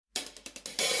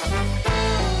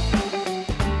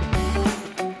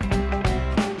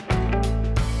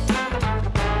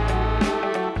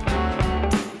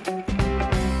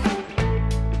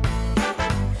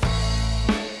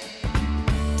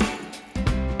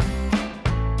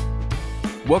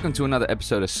Welcome to another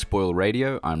episode of Spoil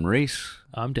Radio. I'm Reese.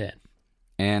 I'm Dan.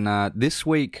 And this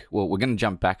week, well, we're going to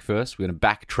jump back first. We're going to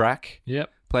backtrack. Yep.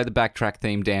 Play the backtrack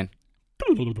theme, Dan.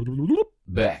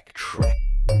 Backtrack.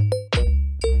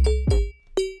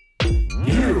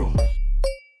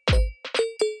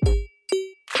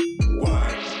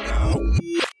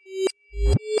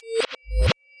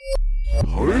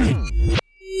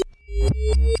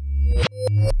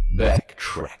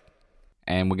 Backtrack.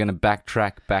 And we're going to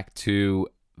backtrack back to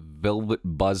Velvet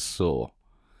Buzzsaw.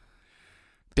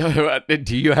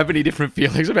 Do you have any different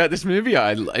feelings about this movie?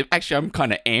 Actually, I'm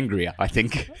kind of angrier, I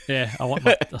think. Yeah,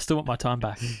 I still want my time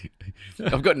back.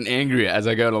 I've gotten angrier as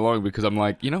I go along because I'm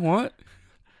like, you know what?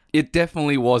 It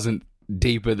definitely wasn't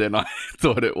deeper than I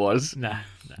thought it was. Nah.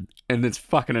 And it's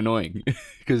fucking annoying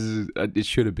because it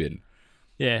should have been.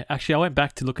 Yeah, actually, I went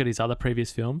back to look at his other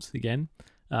previous films again,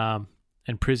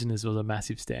 and Prisoners was a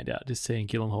massive standout. Just seeing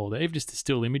Gyllenhaal there, even just the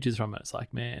still images from it, it's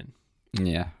like, man,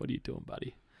 yeah, what are you doing,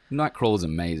 buddy? Nightcrawler's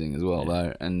amazing as well,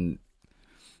 though, and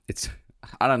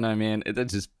I don't know, man.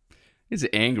 It's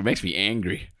angry. It makes me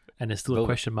angry. And there's still a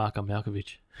question mark on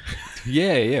Malkovich.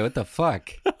 Yeah. What the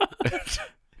fuck?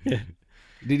 Yeah.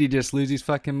 Did he just lose his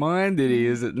fucking mind?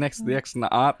 Is it next to the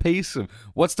art piece?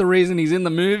 What's the reason he's in the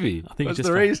movie? I think What's it's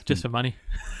the reason? just for money.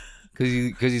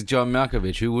 Because he's John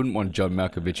Malkovich. Who wouldn't want John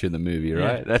Malkovich in the movie,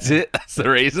 right? Yeah. That's it. That's the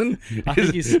reason. I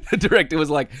think the director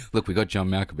was like, "Look, we got John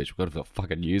Malkovich. We've got to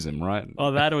fucking use him, right?"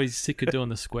 Oh, that or he's sick of doing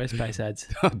the Squarespace ads.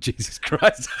 Oh, Jesus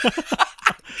Christ!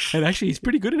 And actually, he's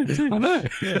pretty good at it too. I know.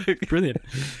 Yeah, brilliant.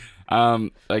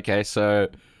 Okay, so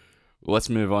let's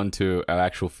move on to our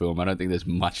actual film. I don't think there's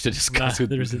much to discuss. Nah,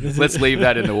 there isn't. Let's leave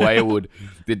that in the way it would.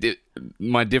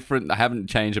 I haven't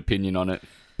changed opinion on it,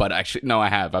 but actually, no, I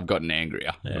have. I've gotten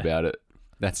angrier about it.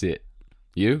 That's it.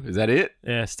 You? Is that it?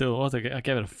 Yeah, still. I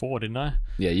gave it a 4, didn't I?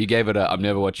 Yeah, you gave it I'm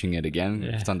never watching it again. Yeah.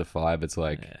 If it's under 5, it's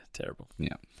like... Yeah, terrible.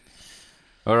 Yeah.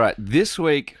 All right, this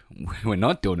week, we're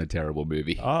not doing a terrible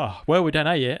movie. Oh, well, we don't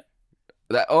know yet.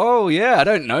 I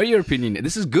don't know your opinion.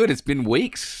 This is good. It's been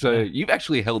weeks, so you've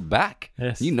actually held back.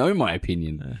 Yes. You know my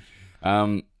opinion. Yeah.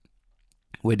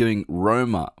 We're doing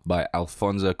Roma by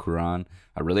Alfonso Cuarón,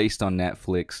 released on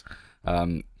Netflix.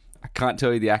 I can't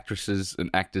tell you the actresses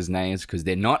and actors' names because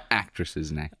they're not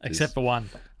actresses and actors. Except for one.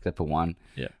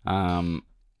 Yeah.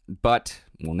 But,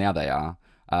 well, now they are.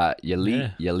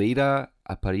 Yelida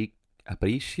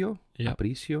Aparicio? Yep.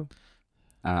 Aparicio?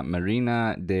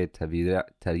 Marina de Tavira.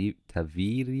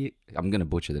 I'm going to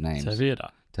butcher the names.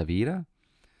 Tavira?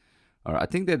 All right, I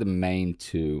think they're the main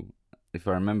two, if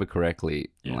I remember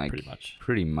correctly. Yeah,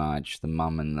 pretty much. The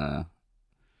mum and the...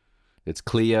 It's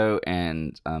Cleo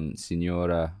and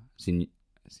Señorita?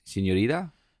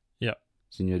 Yep.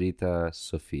 Señorita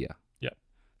Sofia. Yep.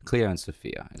 Cleo and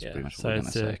Sophia is pretty much what we're going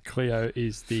to say. Cleo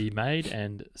is the maid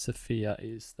and Sophia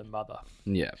is the mother.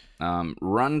 Yeah.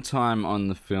 Runtime on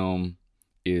the film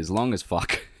is long as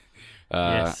fuck.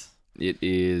 Yes. It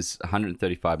is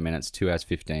 135 minutes, 2 hours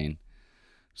 15.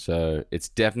 So it's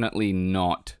definitely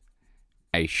not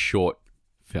a short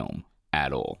film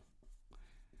at all.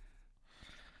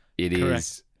 It Correct.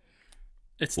 is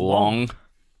It's long,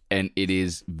 and it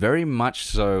is very much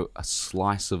so a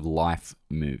slice of life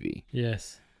movie.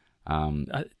 Yes.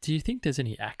 Do you think there's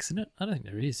any acts in it? I don't think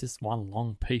there is. It's just one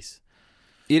long piece.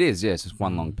 It is, yes. It's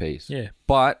one long piece. Yeah.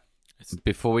 But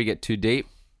before we get too deep,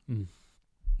 Mm.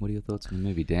 what are your thoughts on the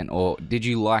movie, Dan? Or did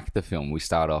you like the film? We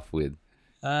start off with...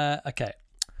 Okay.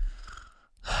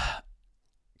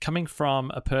 Coming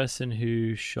from a person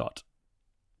who shot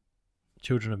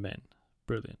Children of Men,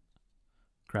 brilliant.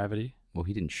 Gravity. Well,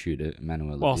 he didn't shoot it.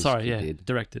 Emmanuel did.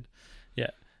 Directed. Yeah.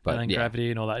 But, and then Gravity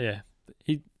and all that, yeah.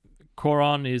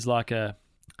 Cuarón is like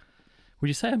would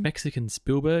you say a Mexican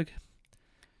Spielberg?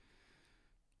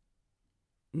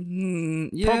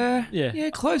 Yeah,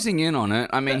 closing in on it.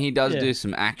 I mean, he does do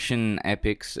some action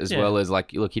epics as well as,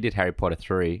 like, look, he did Harry Potter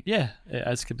 3. Yeah,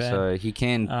 Azkaban. So he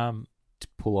can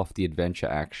pull off the adventure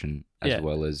action as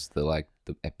well as the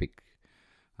epic...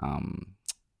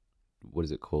 what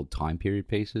is it called? Time period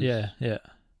pieces? Yeah.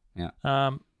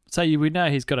 So we know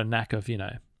he's got a knack of,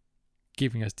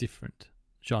 giving us different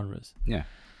genres. Yeah.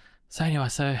 So anyway,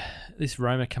 this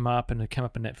Roma came up and it came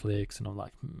up on Netflix and I'm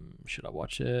like, should I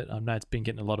watch it? I know it's been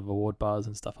getting a lot of award buzz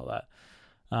and stuff like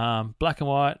that. Black and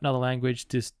white, another language,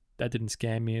 just that didn't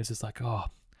scare me. It's just like, I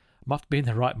must be in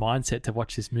the right mindset to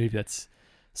watch this movie that's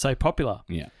so popular.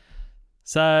 Yeah.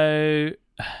 So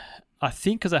I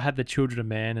think because I had the Children of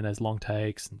Men and those long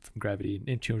takes and from Gravity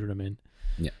and Children of Men.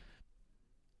 Yeah.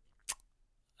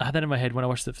 I had that in my head when I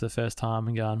watched it for the first time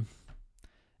and going,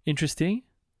 interesting.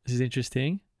 This is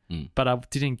interesting. But I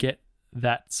didn't get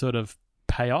that sort of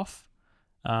payoff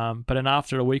But then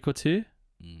after a week or two,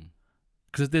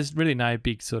 because there's really no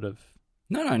big sort of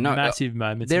No. massive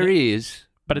moments. There in it, is.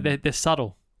 but they're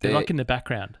subtle. They're like in the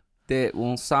background.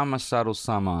 Well, some are subtle,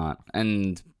 some aren't.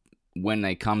 And when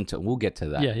they come to... We'll get to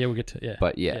that. Yeah, we'll get to it.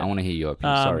 But I want to hear your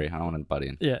opinion. Sorry, I don't want to butt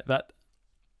in. Yeah, but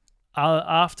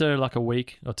after like a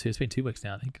week or two, it's been 2 weeks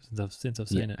now, I think, since I've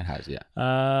seen it. It has,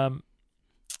 yeah.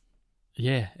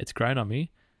 Yeah, it's grown on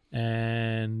me,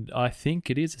 and I think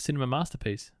it is a cinema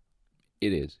masterpiece.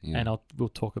 It is, yeah. And we'll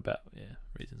talk about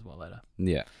reasons why later.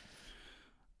 Yeah.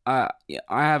 I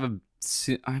have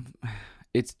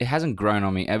it hasn't grown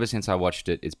on me ever since I watched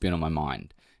it. It's been on my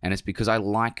mind, and it's because I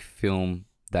like film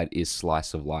that is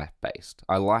slice of life based.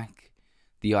 I like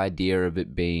the idea of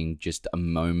it being just a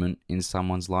moment in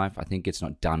someone's life. I think it's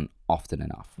not done often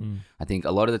enough. I think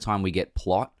a lot of the time we get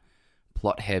plot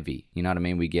heavy. You know what I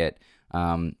mean? We get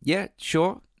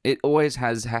sure. It always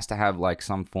has to have like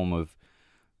some form of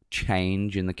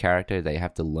change in the character. They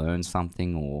have to learn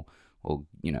something, or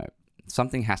you know,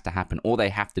 something has to happen, or they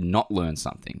have to not learn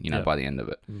something, you know, by the end of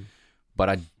it.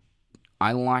 But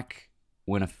I like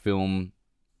when a film...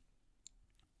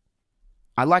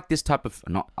 I like this type of...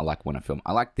 I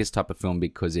like this type of film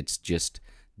because it's just...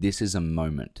 This is a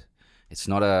moment. It's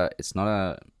not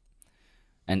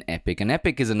an epic. An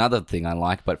epic is another thing I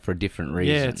like, but for a different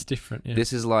reason. Yeah, it's different. Yeah.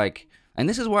 This is like... And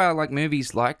this is why I like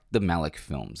movies like the Malick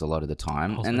films a lot of the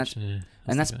time.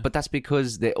 But that's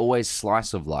because they're always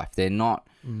slice of life. They're not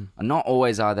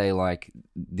always are they like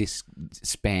this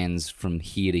spans from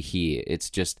here to here. It's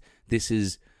just this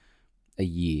is a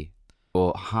year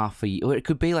or half a year, or it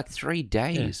could be like 3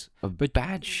 days of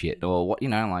bad shit or what, you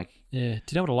know, like. Yeah. Do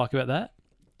you know what I like about that?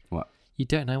 What? You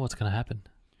don't know what's going to happen.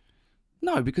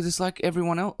 No, because it's like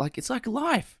everyone else. Like it's like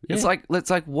life. Yeah. It's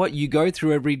like what you go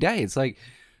through every day. It's like.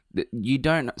 You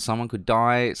don't. Someone could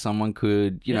die. Someone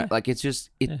could. You know, like it's just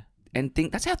it. And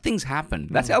that's how things happen.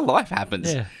 That's how life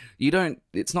happens. Yeah. You don't.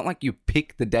 It's not like you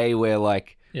pick the day where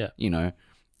like. You know,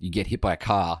 you get hit by a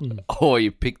car, or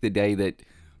you pick the day that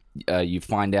you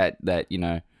find out that you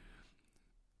know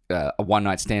a one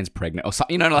night stand's pregnant or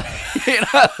something. You know, like. You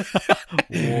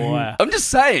know? Wow. I'm just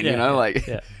saying. You know, like.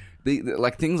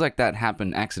 Like things like that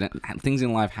happen things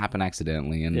in life happen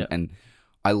accidentally, and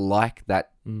I like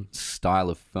that style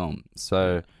of film.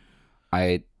 So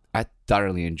I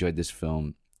thoroughly enjoyed this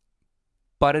film.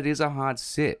 But it is a hard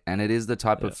sit, and it is the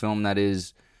type of film that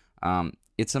is it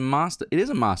is a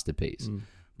masterpiece.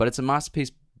 But it's a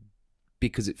masterpiece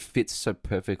because it fits so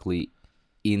perfectly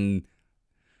in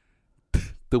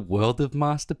the world of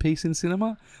masterpiece in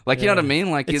cinema. Like you know what I mean?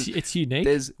 Like it's unique.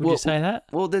 Would you say that?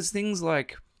 Well, there's things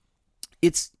like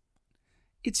it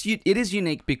is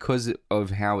unique because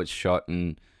of how it's shot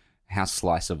and how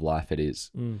slice of life it is.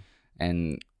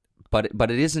 But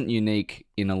it isn't unique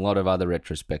in a lot of other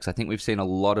retrospects. I think we've seen a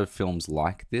lot of films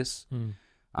like this.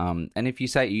 And if you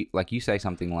say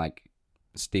something like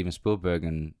Steven Spielberg,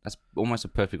 and that's almost a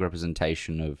perfect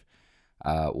representation of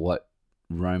what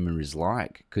Roma is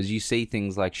like, because you see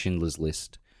things like Schindler's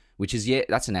List, which is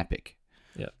that's an epic.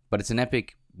 Yeah. But it's an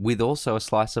epic with also a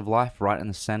slice of life right in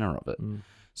the center of it.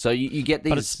 So you get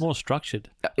these... But it's more structured.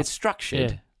 It's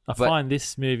structured. Yeah. I find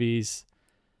this movie's...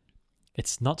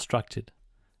 It's not structured.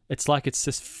 It's like it's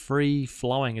just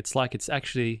free-flowing. It's like it's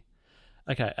actually...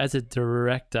 Okay, as a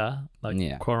director, like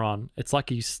Cuarón, it's like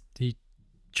he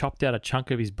chopped out a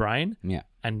chunk of his brain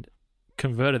and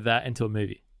converted that into a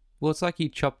movie. Well, it's like he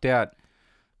chopped out...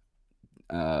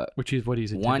 which is what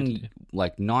he's intended to do.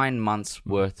 Like 9 months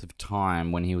worth of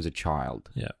time when he was a child.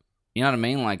 Yeah. You know what I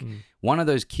mean? Like, one of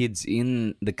those kids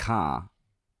in the car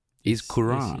is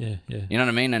Cuarón. Yeah. You know what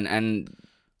I mean?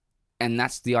 And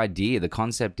that's the idea. The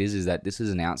concept is that this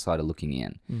is an outsider looking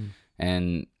in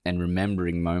and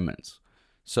remembering moments.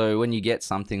 So when you get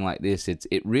something like this, it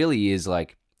really is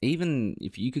like, even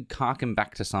if you could harken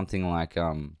back to something like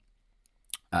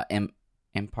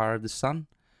Empire of the Sun,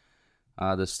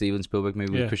 the Steven Spielberg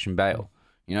movie with Christian Bale.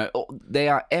 You know, they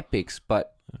are epics,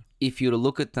 but if you were to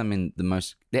look at them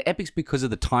they're epics because of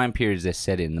the time periods they're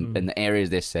set in and the areas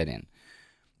they're set in.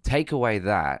 Take away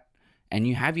that, and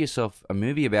you have yourself a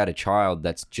movie about a child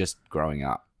that's just growing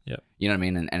up. Yeah, you know what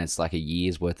I mean, and it's like a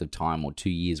year's worth of time or 2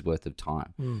 years worth of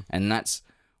time, and that's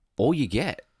all you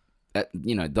get.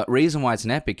 You know, the reason why it's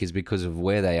an epic is because of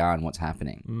where they are and what's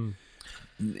happening.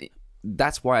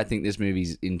 That's why I think this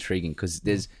movie's intriguing, because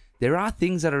there are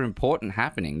things that are important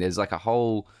happening. There's like a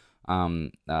whole,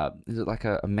 is it like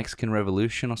a Mexican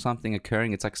Revolution or something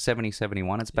occurring? It's like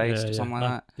 70-71 it's based or something like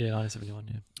that. Yeah,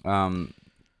 1971, yeah.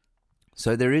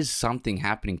 So there is something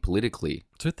happening politically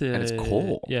at its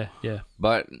core. Yeah.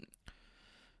 But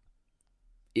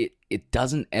it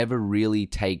doesn't ever really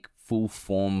take full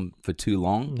form for too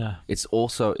long. No. It's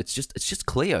just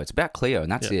Cleo. It's about Cleo,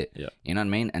 and that's it. Yeah. You know what I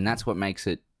mean? And that's what makes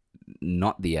it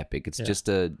not the epic. It's just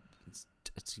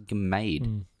it's made.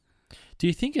 Mm. Do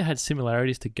you think it had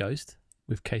similarities to Ghost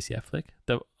with Casey Affleck?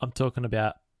 I'm talking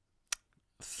about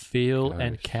feel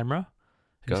and Ghost. camera.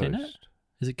 Have you seen that? Ghost.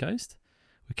 Is it Ghost?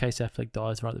 Where Casey Affleck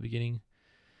dies right at the beginning,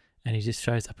 and he just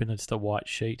shows up in just a white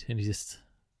sheet, and he just.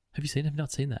 Have you seen it? Have you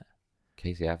not seen that?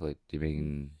 Casey Affleck. Do you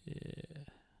mean? Yeah.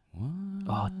 What?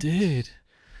 Oh, dude.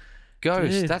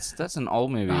 Ghost. Dude. That's an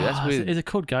old movie. That's with Is it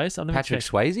called Ghost? Let me Patrick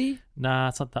check. Swayze. Nah,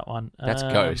 it's not that one. That's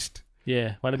Ghost.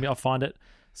 Yeah, wait, I'll find it.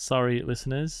 Sorry,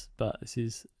 listeners, but this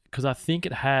is because I think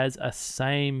it has a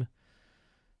same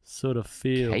sort of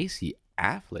feel. Casey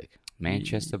Affleck.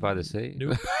 Manchester by the Sea.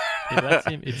 Nope. Yeah, that's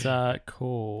him. It's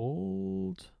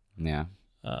called Yeah.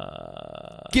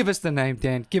 Give us the name,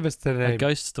 Dan. Give us the A name.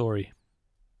 Ghost Story.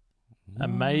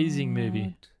 Amazing movie.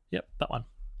 What? Yep, that one.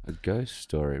 A Ghost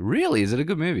Story. Really? Is it a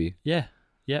good movie? Yeah,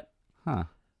 yep. Huh.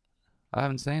 I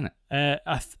haven't seen it.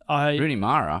 I Rooney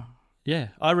Mara. yeah,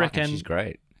 I reckon. She's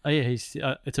great. Oh yeah, he's.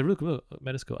 It's a real good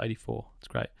Metascore 84. It's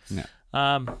great. Yeah.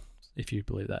 If you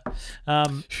believe that.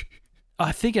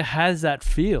 I think it has that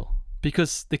feel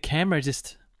because the camera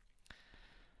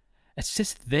it's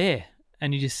just there,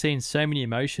 and you're just seeing so many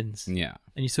emotions, Yeah.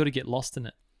 and you sort of get lost in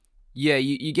it. Yeah,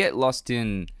 you get lost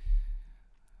in...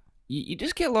 You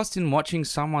just get lost in watching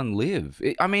someone live.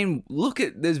 I mean,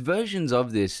 there's versions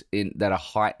of this that are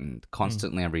heightened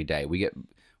constantly every day. We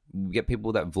get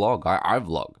people that vlog. I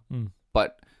vlog.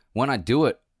 But when I do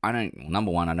it,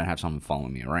 number one, I don't have someone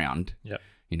following me around. Yep.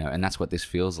 You know, and that's what this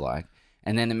feels like.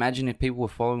 And then imagine if people were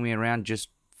following me around just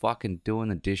fucking doing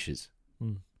the dishes.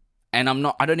 And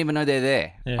I don't even know they're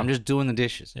there. Yeah. I'm just doing the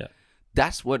dishes. Yeah.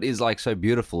 That's what is like so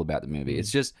beautiful about the movie.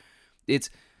 It's just, it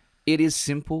is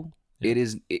simple. Yeah.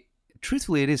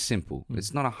 Truthfully, it is simple.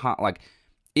 It's not a hard,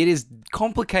 it is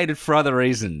complicated for other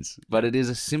reasons, but it is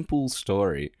a simple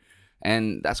story.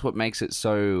 And that's what makes it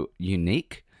so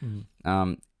unique.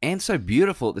 And so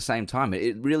beautiful at the same time.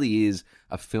 It really is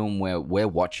a film where we're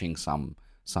watching someone.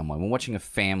 We're watching a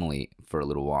family for a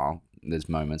little while. There's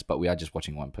moments, but we are just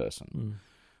watching one person.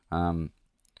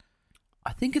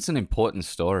 I think it's an important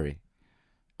story.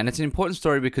 And it's an important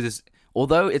story because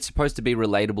although it's supposed to be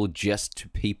relatable just to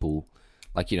people,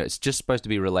 it's just supposed to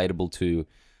be relatable to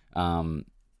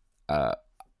a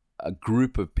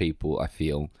group of people, I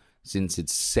feel, since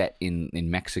it's set in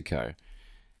Mexico.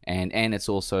 And it's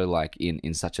also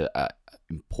in such a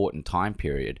important time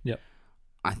period. Yep.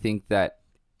 I think that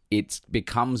it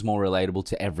becomes more relatable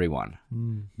to everyone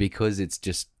because it's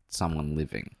just someone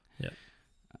living. Yep.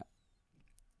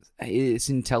 It's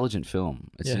an intelligent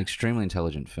film. It's an extremely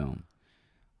intelligent film.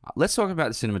 Let's talk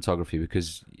about the cinematography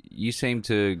because you seem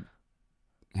to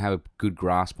have a good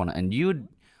grasp on it. And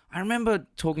I remember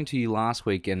talking to you last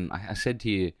week and I said to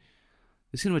you,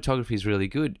 the cinematography is really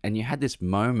good. And you had this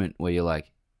moment where you're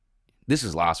like, this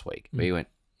is last week, where you went,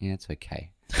 yeah, it's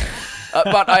okay.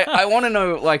 But I want to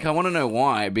know, I want to know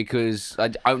why, because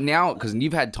because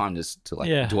you've had time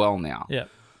to dwell now. Yeah.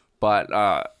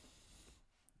 But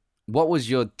what was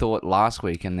your thought last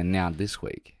week and then now this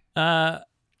week? I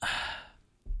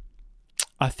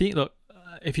think, look,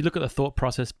 if you look at the thought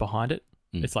process behind it,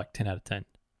 it's 10 out of 10.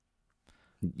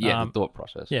 Yeah, the thought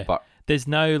process. Yeah. But there's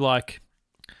no,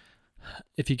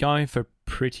 if you're going for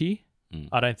pretty,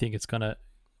 I don't think it's going to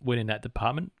win in that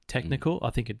department. Technical,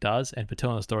 I think it does, and for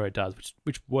telling the story, it does,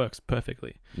 which works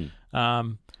perfectly.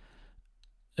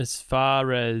 As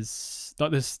far as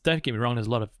don't get me wrong, there's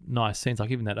a lot of nice scenes,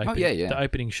 even that the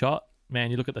opening shot.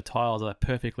 Man, you look at the tiles; they're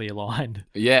perfectly aligned.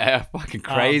 Yeah, fucking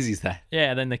crazy is that.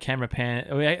 Yeah, then the camera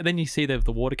pan. Then you see the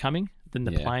water coming. Then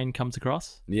the plane comes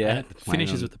across. Yeah, and it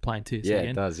finishes with the plane too. So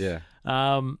it does. Yeah.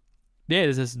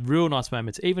 There's this real nice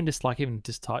moments. Even just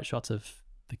tight shots of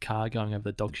the car going over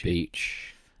the dog shit.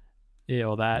 Beach. Yeah,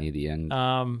 or that near the end.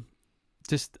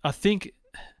 I think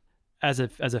as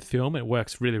a film, it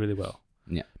works really, really well.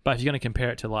 Yeah. But if you're going to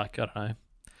compare it to I don't know,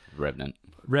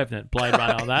 Revenant, Blade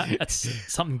Runner, all that, that's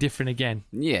something different again.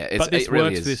 Yeah, but this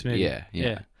really works for this movie.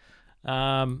 Yeah.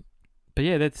 But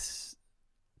yeah,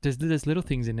 there's little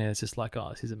things in there. It's just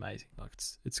this is amazing.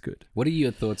 It's good. What are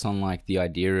your thoughts on the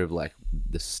idea of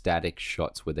the static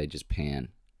shots where they just pan?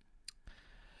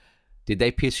 Did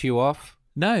they piss you off?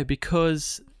 No,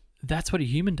 because that's what a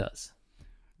human does.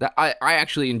 I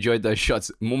actually enjoyed those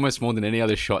shots almost more than any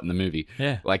other shot in the movie.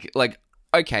 Yeah.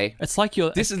 Okay. It's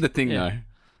This is the thing though.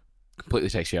 Completely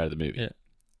takes you out of the movie. Yeah.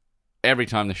 Every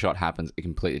time the shot happens, it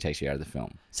completely takes you out of the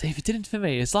film. See, if it didn't for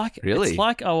me, it's really? It's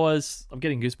I'm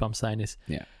getting goosebumps saying this.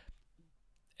 Yeah.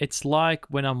 It's like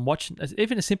when I'm watching,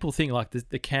 even a simple thing like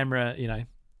the camera,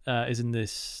 is in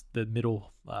the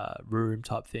middle room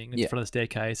type thing in front of the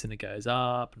staircase, and it goes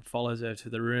up and follows her to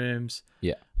the rooms.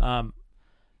 Yeah.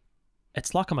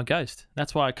 It's like I'm a ghost.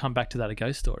 That's why I come back to that a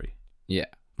ghost story. Yeah.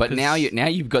 But now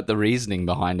you've got the reasoning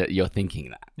behind it. You're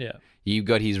thinking that. Yeah. You've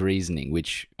got his reasoning,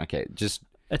 which just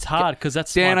it's hard because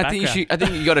that's Dan. my I think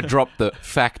background. you got to drop the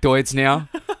factoids now.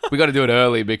 We got to do it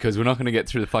early because we're not going to get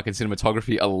through the fucking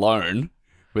cinematography alone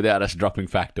without us dropping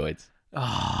factoids.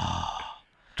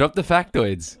 Drop the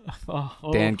factoids.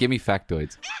 Dan, give me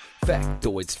factoids.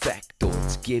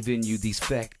 Factoids, giving you these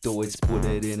factoids. Put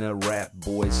it in a rap,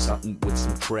 boys. Something with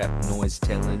some trap noise.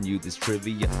 Telling you this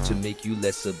trivia to make you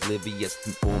less oblivious.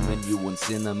 Informing you on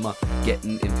cinema,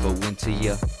 getting info into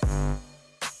ya.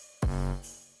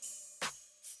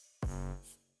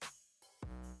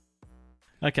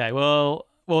 Okay, well,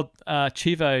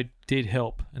 Chivo did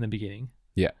help in the beginning.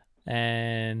 Yeah.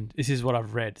 And this is what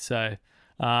I've read. So,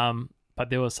 but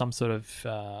there was some sort of,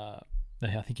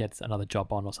 I think he had another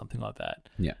job on or something like that.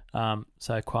 Yeah.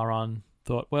 So Quaron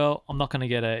thought, well, I'm not going to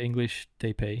get an English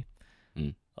DP.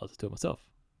 I'll just do it myself.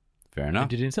 Fair enough.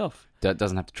 He did it himself. That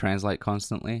doesn't have to translate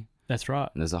constantly. That's right.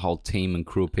 And there's a whole team and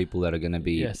crew of people that are going to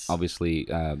be obviously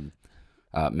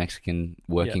Mexican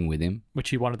working with him. Which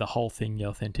he wanted the whole thing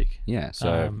authentic. Yeah.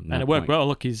 So and it worked well.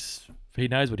 Look, he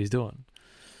knows what he's doing.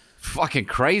 Fucking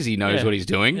crazy knows what he's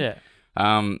doing. Yeah.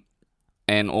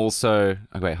 And also,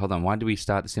 okay, hold on. Why did we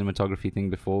start the cinematography thing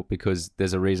before? Because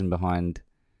there's a reason behind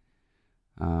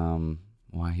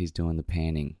why he's doing the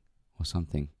panning or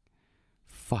something.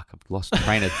 Fuck, I've lost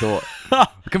train of thought. I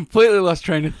completely lost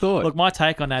train of thought. Look, my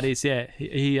take on that is,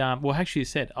 he well, actually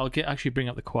said, I'll actually bring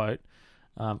up the quote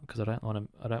because I don't want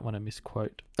to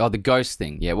misquote. Oh, the ghost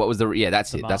thing. Yeah, what was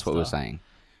that's it. That's what we were master.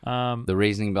 saying. The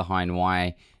reasoning behind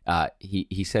why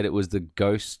he said it was the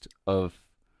ghost of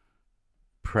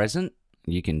present.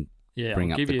 You can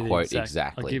bring up the quote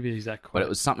exactly. I'll give you the exact quote. But it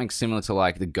was something similar to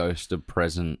like the ghost of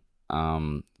present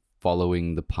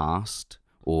following the past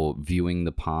or viewing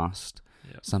the past,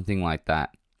 something like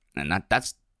that. And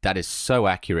that is so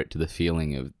accurate to the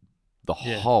feeling of the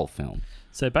whole film.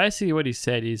 So basically what he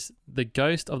said is the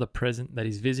ghost of the present that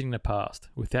is visiting the past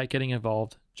without getting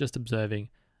involved, just observing,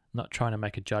 not trying to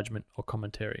make a judgment or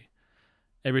commentary.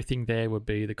 Everything there would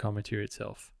be the commentary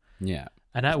itself. Yeah.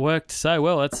 And that worked so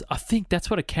well. I think that's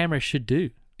what a camera should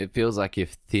do. It feels like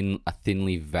if a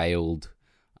thinly veiled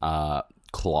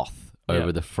cloth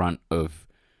over the front of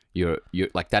your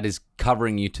like that is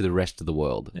covering you to the rest of the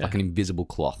world, like an invisible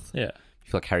cloth. Yeah.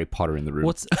 You feel like Harry Potter in the room.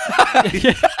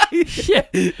 yeah,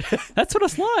 that's what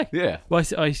it's like. Yeah. Well,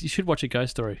 you should watch a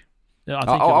ghost story.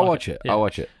 I'll watch it. Yeah. I'll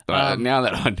watch it. Now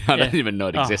that I don't even know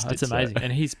it existed. That's amazing.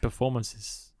 And his performance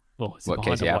is it's behind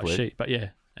Casey a white Affleck? sheet, but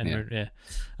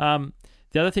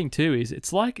the other thing too is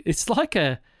it's like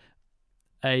a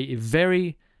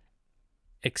very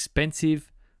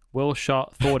expensive, well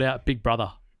shot, thought out Big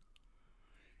Brother.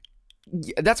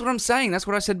 Yeah, that's what I'm saying. That's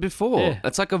what I said before. Yeah.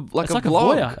 It's like a vlog.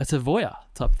 Voyeur. It's a voyeur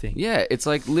type thing. Yeah, it's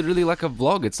like literally like a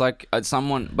vlog. It's like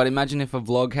someone. But imagine if a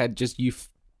vlog had just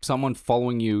someone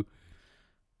following you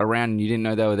around, and you didn't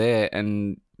know they were there,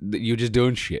 and you're just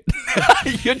doing shit.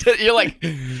 you're like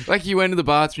you went to the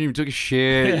bathroom, you took a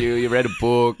shit, you read a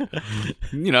book,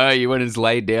 you went and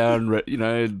laid down,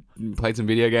 played some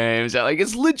video games. Like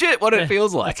it's legit what it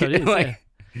feels like. That's what it is,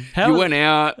 You went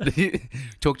out,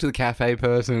 talked to the cafe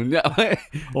person,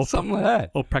 or something like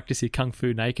that. Or practice your kung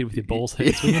fu naked with your balls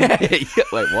hit. Yeah.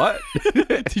 Wait, what?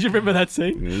 Did you remember that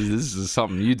scene? This is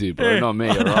something you do, bro, not me,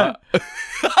 all right?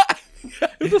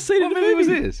 It was a scene in the movie. What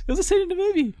movie was this? It was a scene in the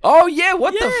movie. Oh yeah,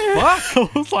 what the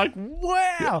fuck? I was like,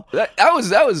 wow. That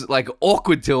was like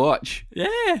awkward to watch.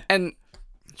 Yeah. And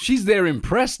she's there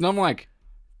impressed, and I'm like,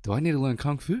 do I need to learn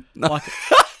kung fu? Like,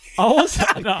 I was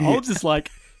just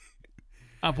like,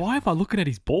 why am I looking at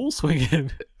his ball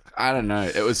swinging? I don't know.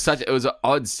 It was an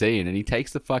odd scene, and he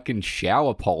takes the fucking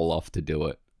shower pole off to do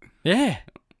it. Yeah.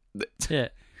 Yeah.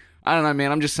 I don't know,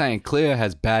 man. I'm just saying, Cleo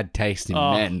has bad taste in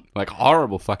men, like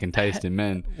horrible fucking taste in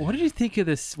men. What did you think of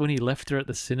this when he left her at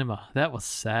the cinema? That was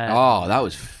sad. Oh, that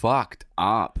was fucked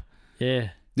up. Yeah.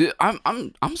 Dude,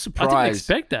 I'm surprised. I didn't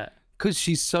expect that because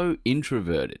she's so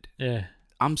introverted. Yeah.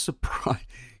 I'm surprised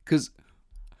because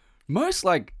most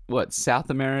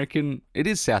South American. It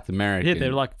is South American. Yeah,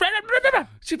 they're like,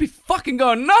 she'd be fucking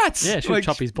going nuts. Yeah, she'd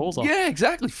chop his balls off. Yeah,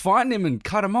 exactly. Find him and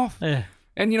cut him off. Yeah.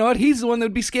 And you know what? He's the one that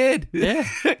would be scared. Yeah.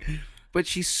 But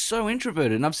she's so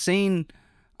introverted, and I've seen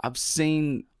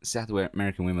South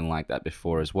American women like that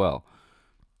before as well.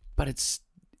 But it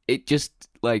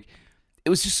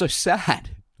was just so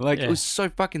sad. It was so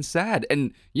fucking sad.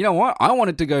 And you know what? I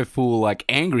wanted to go full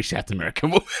angry South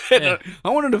American woman. Yeah.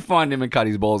 I wanted to find him and cut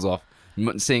his balls off.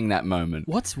 seeing that moment.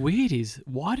 What's weird is,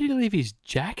 why did he leave his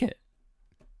jacket?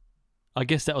 I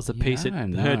guess that was the piece that I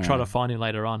don't her know. trying to find him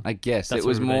later on. I guess That's it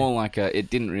was what it would more like it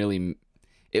didn't really.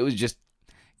 It was just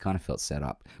kind of felt set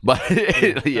up, but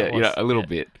yeah, a little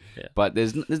bit. Yeah. But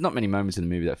there's not many moments in the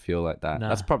movie that feel like that. Nah.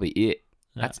 That's probably it.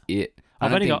 Nah. That's it.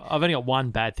 I've only got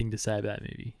one bad thing to say about that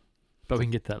movie, but we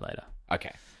can get to that later.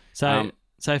 Okay.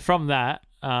 So from that,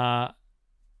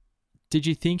 did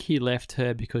you think he left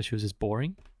her because she was just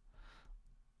boring?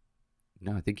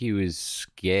 No, I think he was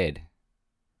scared.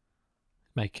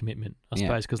 Make commitment, I Yeah.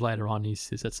 suppose, because later on he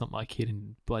says that's not my kid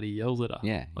and bloody yells at her.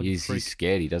 Yeah, Like a he's freak.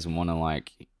 scared. He doesn't want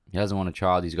to he doesn't want a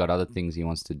child. He's got other things he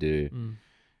wants to do. Mm.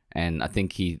 And I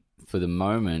think for the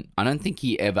moment, I don't think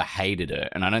he ever hated her.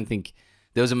 And I don't think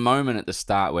there was a moment at the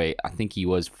start where I think he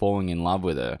was falling in love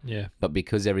with her. Yeah. But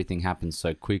because everything happened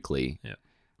so quickly,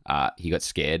 he got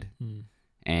scared. Mm.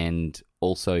 And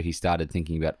also he started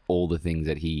thinking about all the things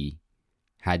that he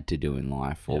had to do in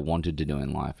life or wanted to do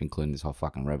in life, including this whole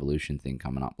fucking revolution thing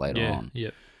coming up later on.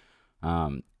 Yep.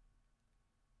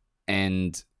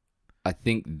 And I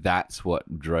think that's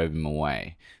what drove him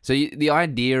away. So the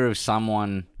idea of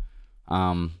someone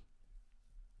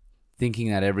thinking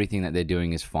that everything that they're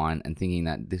doing is fine and thinking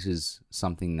that this is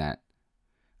something that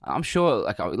I'm sure,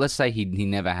 like, let's say he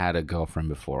never had a girlfriend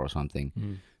before or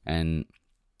something, and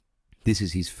this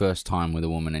is his first time with a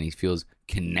woman and he feels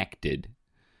connected.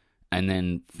 And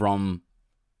then from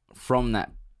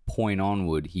that point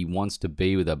onward, he wants to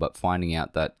be with her, but finding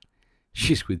out that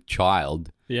she's with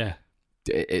child, Yeah.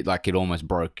 it almost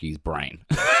broke his brain.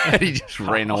 And he just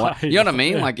ran away. You know what I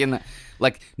mean? Yeah.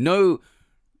 Like no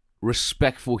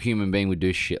respectful human being would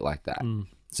do shit like that. Mm.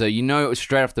 So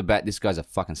straight off the bat, this guy's a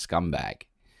fucking scumbag.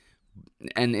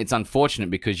 And it's unfortunate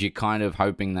because you're kind of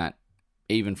hoping that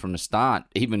even from the start,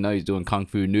 even though he's doing Kung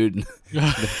Fu nude in the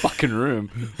fucking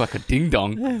room, like a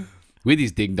ding-dong, with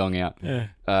his ding-dong out,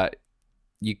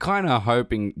 you're kind of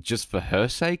hoping just for her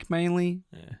sake mainly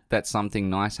that something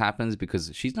nice happens because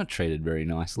she's not treated very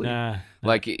nicely. Nah.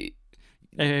 Like,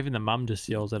 Even the mum just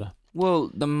yells at her.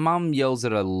 well, the mum yells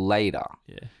at her later.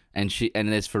 Yeah. And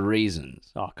there's for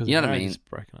reasons. Oh, because You know what I mean? It's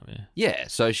broken up. Yeah. Yeah,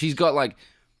 so she's got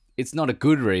it's not a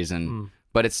good reason,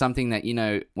 but it's something that,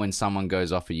 when someone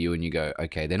goes off at you and you go,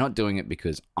 okay, they're not doing it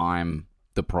because I'm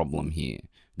the problem here.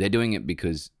 They're doing it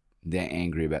because they're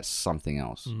angry about something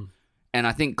else. And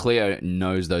I think Cleo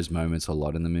knows those moments a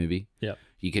lot in the movie. Yep.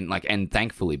 You can and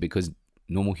thankfully, because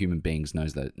normal human beings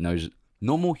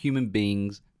normal human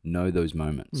beings know those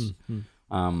moments.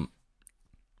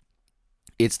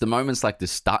 It's the moments like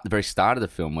the very start of the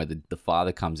film where the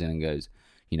father comes in and goes,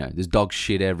 there's dog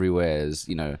shit everywhere. There's,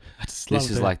 this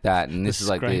is like that, and this is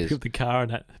like this. Of the car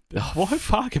and that. Why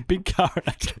park a big car in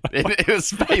that driveway? It was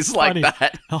spaced like Funny.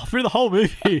 that. Oh, through the whole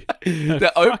movie.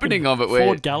 The opening of it, where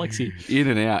Ford Galaxy. in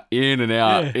and out,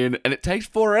 and it takes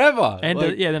forever. And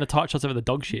then a tight shot's over the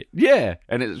dog shit. Yeah,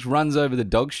 and it runs over the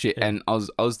dog shit, and I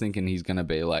was thinking he's gonna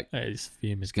be like, Yeah, he's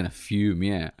fuming. he's gonna fume,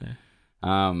 yeah.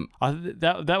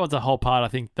 That was the whole part. I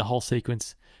think the whole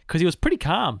sequence, because he was pretty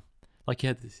calm. Like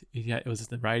it was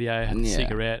the radio, had the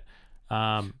cigarette.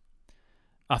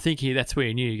 I think that's where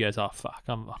he knew. He goes, "Oh fuck,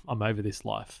 I'm over this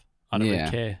life. I don't really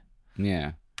care."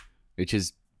 Yeah, which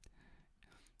is,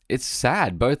 it's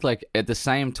sad. Both at the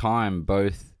same time,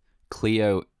 both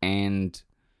Cleo and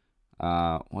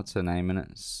what's her name in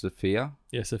it, Sophia.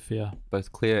 Yeah, Sophia.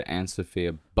 Both Cleo and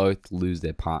Sophia both lose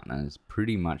their partners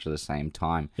pretty much at the same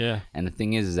time. Yeah. And the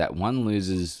thing is that one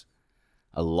loses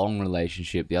a long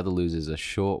relationship, the other loses a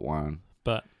short one.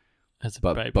 But as a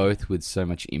but baby. both with so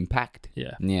much impact.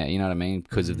 Yeah. Yeah, you know what I mean?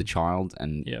 Because of the child,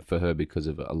 and for her because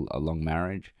of a long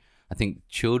marriage. I think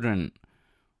children,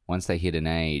 once they hit an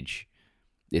age,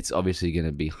 it's obviously going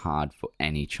to be hard for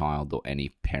any child or any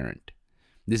parent.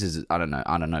 This is, I don't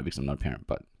know because I'm not a parent,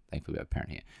 but thankfully we have a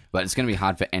parent here. But it's going to be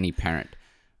hard for any parent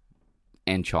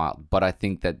and child. But I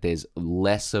think that there's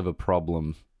less of a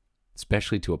problem,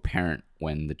 especially to a parent,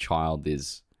 when the child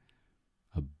is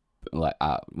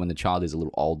when the child is a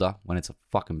little older, when it's a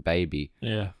fucking baby.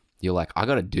 Yeah. You're like, I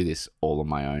got to do this all on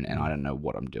my own, and I don't know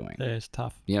what I'm doing. Yeah, it's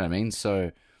tough. You know what I mean?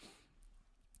 So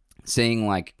seeing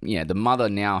the mother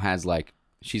now has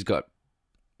she's got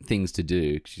things to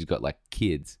do. She's got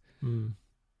kids.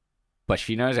 But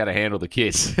she knows how to handle the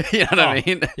kids. You know what I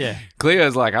mean? Yeah.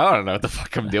 Cleo's like, I don't know what the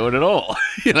fuck I'm doing at all.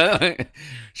 You know?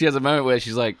 She has a moment where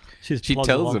she's like, she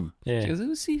tells him. Yeah. She goes,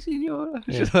 oh, si, senora.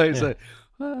 Yeah. She's like,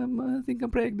 I think I'm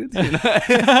pregnant. You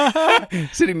know?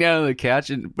 Sitting down on the couch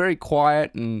and very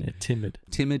quiet and timid.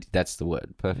 Timid. That's the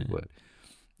word. Perfect word.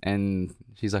 And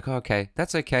she's like, oh, okay,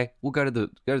 that's okay. We'll go to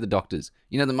the doctors.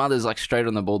 You know, the mother's like straight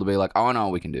on the ball to be like, oh, I know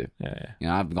what we can do. Yeah. You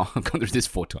know, I've gone through this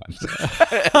 4 times.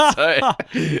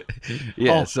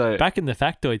 So back in the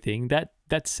factoid thing,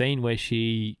 that scene where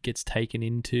she gets taken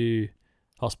into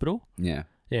hospital. Yeah.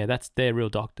 Yeah, they're real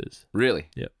doctors. Really?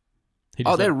 Yep.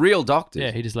 They're real doctors.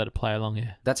 Yeah, he just let it play along.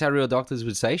 Yeah. That's how real doctors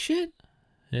would say shit?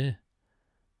 Yeah.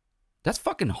 That's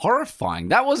fucking horrifying.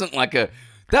 That wasn't like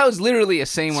that was literally a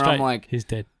scene where I'm like, he's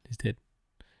dead. He's dead.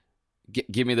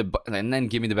 Give me and then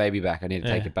give me the baby back. I need to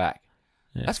take it back.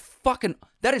 Yeah.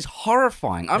 That is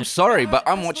horrifying. I'm sorry, but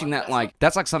I'm watching that like,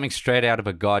 that's like something straight out of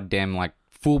a goddamn like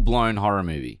full-blown horror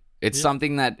movie. It's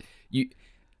something that you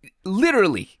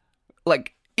literally,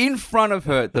 like, in front of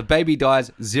her, the baby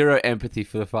dies, zero empathy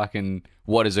for the fucking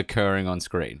what is occurring on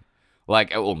screen.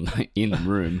 Like, well, in the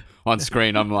room, on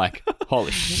screen, I'm like,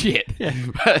 holy shit. Yeah.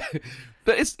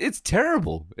 But it's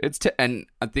terrible. And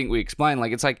I think we explained,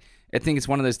 like, it's like, I think it's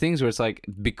one of those things where it's like,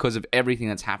 because of everything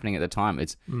that's happening at the time,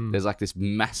 there's like this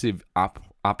massive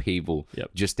upheaval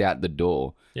just out the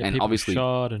door. Yeah, and people obviously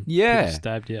shot and people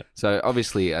stabbed. Yeah. So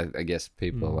obviously, I guess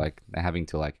people are like, they're having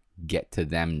to like get to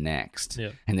them next. Yeah.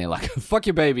 And they're like, fuck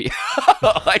your baby.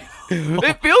 Like,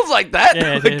 it feels like that.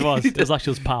 Yeah, Like, it was. It was like she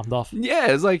was palmed off. Yeah,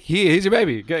 it's like, here's your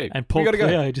baby. Okay. And Paul we gotta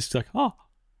Cleo go. just like, oh.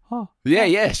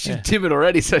 Yeah. She's timid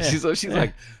already. So she's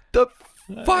like, the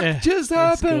fuck just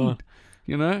happened?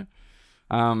 You know?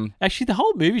 Actually, the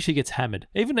whole movie she gets hammered.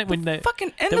 Even when they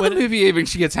fucking end of the movie, even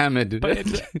she gets hammered. But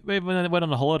when they went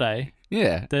on a holiday,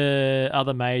 yeah, the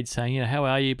other maid saying, you know, how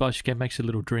are you? But she makes a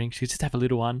little drink. She just have a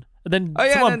little one, and then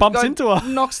and someone then bumps into her,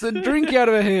 knocks the drink out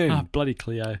of her hand. Oh, bloody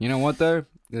Cleo! You know what though?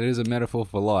 It is a metaphor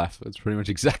for life. It's pretty much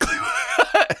exactly.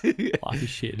 Life is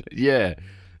shit. Yeah,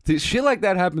 shit like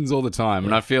that happens all the time,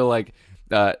 and I feel like.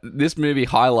 This movie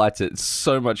highlights it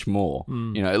so much more.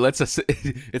 You know, it lets us.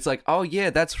 It's like, oh yeah,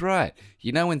 that's right.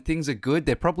 You know, when things are good,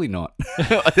 they're probably not.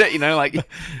 You know, like,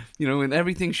 you know, when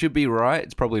everything should be right,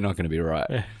 it's probably not going to be right.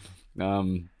 Yeah.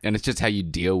 And it's just how you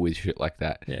deal with shit like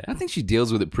that. Yeah. I think she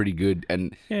deals with it pretty good,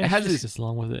 and Yeah, it has she's this just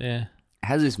along with it. Yeah.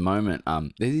 has this moment.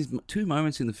 There's these 2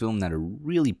 moments in the film that are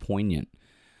really poignant.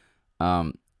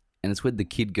 And it's when the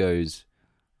kid goes,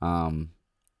 I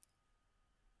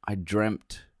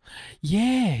dreamt.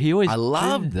 Yeah, he always. I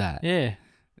loved that. Yeah.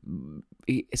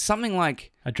 It's something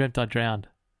like, I dreamt I drowned.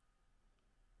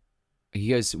 he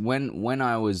goes, when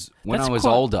I was That's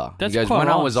older. He that's goes, when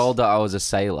I was Quaron's. older, I was a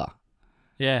sailor.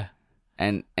 Yeah.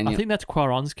 And I think that's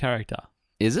Quaron's character.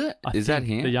 is it? Is that think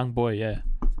him? The young boy, yeah.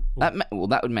 That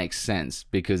would make sense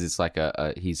because it's like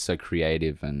he's so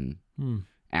creative and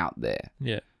out there.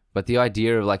 Yeah. But the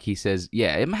idea of, like, he says,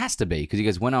 yeah, it has to be because he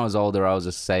goes, when I was older, I was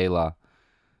a sailor,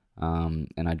 and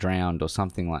I drowned or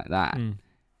something like that.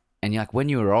 And you're like, when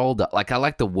you were older, like, I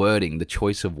like the wording, the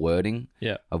choice of wording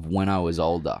of when I was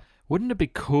older. Wouldn't it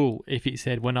be cool if it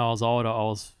said, when I was older, I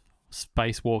was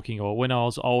spacewalking, or when I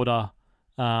was older,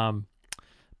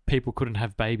 people couldn't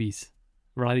have babies,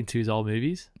 relating to his old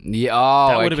movies? Yeah.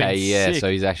 That Oh, would've been okay. Yeah. sick. So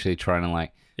he's actually trying to,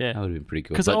 like, Yeah. that would have been pretty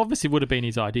cool. Because it obviously would have been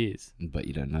his ideas. But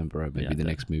you don't know, bro. Maybe Yeah, the don't-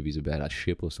 next movie's about a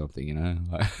ship or something, you know?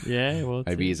 Like, Yeah, well.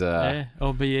 maybe he's Yeah,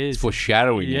 or he is. it's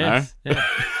foreshadowing, Yes. Yeah.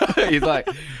 you know? he's like,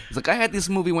 I had this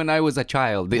movie when I was a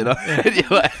child, you know? And you're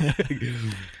like,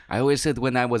 I always said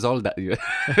when I was older.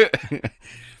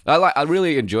 I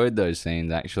really enjoyed those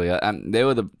scenes, actually. There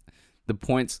were the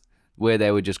points where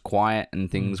they were just quiet and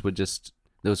things were just,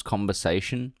 there was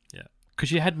conversation. Yeah. Because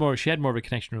she had more of a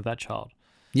connection with that child.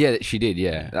 Yeah, she did,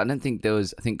 yeah. I don't think there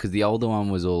was, I think because the older one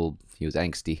was he was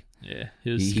angsty. Yeah. He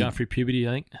was going through puberty,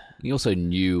 I think. He also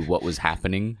knew what was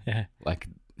happening. Yeah. Like,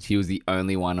 he was the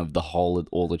only one of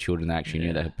all the children that actually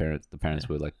knew that the parents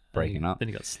were, like, breaking up. Then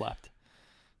he got slapped.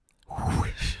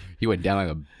 He went down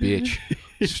like a bitch.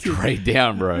 Straight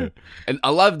down, bro. And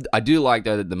I do like,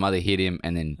 though, that the mother hit him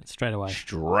and then Straight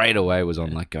away. was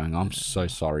on, like, going, I'm so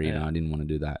sorry, you know, I didn't want to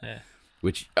do that. Yeah.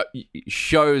 Which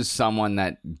shows someone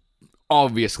that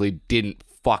obviously didn't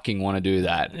fucking want to do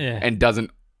that and doesn't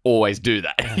always do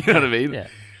that. You know what I mean? Yeah.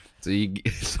 So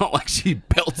it's not like she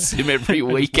belts him every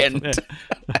weekend.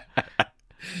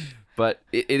 But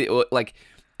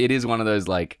it is one of those,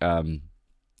 like,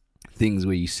 things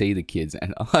where you see the kids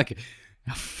and like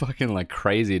how fucking, like,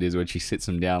 crazy it is when she sits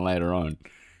them down later on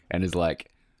and is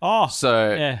like, Oh.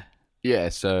 so yeah,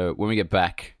 so when we get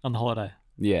back, On the holiday.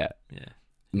 yeah,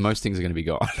 most things are going to be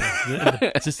gone.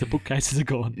 It's just the bookcases are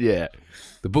gone. Yeah,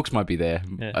 the books might be there,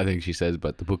 Yeah. I think she says,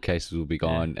 but the bookcases will be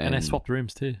gone. And they swapped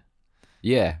rooms too.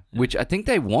 Yeah, which I think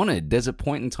they wanted. There's a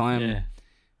point in time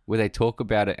where they talk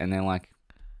about it and they're like,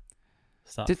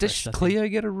 Start does fresh, I think. Cleo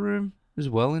get a room as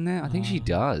well in there? I think she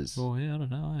does. Oh, yeah, I don't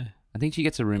know. I think she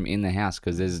gets a room in the house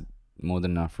because there's more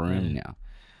than enough room now.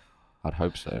 I'd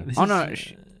hope so.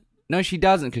 No, she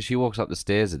doesn't because she walks up the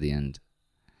stairs at the end.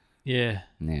 Yeah.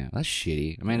 Yeah, that's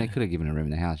shitty. I mean, they could have given her a room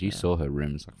in the house. You saw her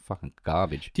room. It's like fucking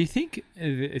garbage. Do you think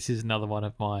this is another one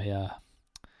of my,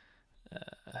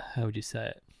 how would you say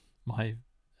it? My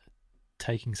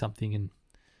taking something and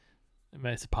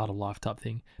it's a part of life type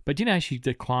thing. But do you know how she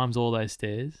climbs all those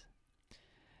stairs?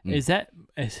 Do you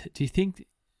think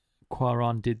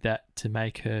Cuarón did that to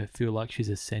make her feel like she's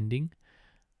ascending?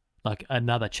 Like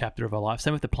another chapter of her life?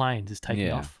 Same with the planes is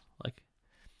taking off. Like,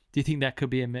 do you think that could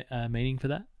be a meaning for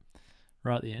that?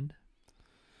 Right at the end?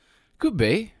 Could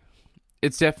be.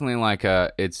 It's definitely like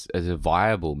it's a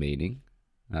viable meaning.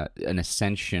 An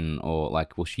ascension or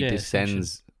like, well, she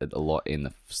descends a lot in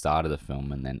the start of the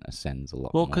film and then ascends a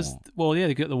lot more.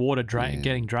 They get the water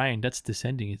getting drained. That's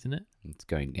descending, isn't it? It's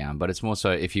going down. But it's more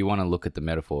so if you want to look at the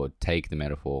metaphor, take the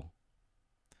metaphor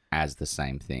as the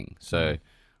same thing. So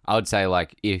I would say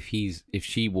like if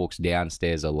she walks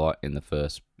downstairs a lot at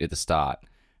the start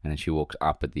and then she walks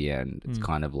up at the end, it's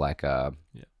kind of like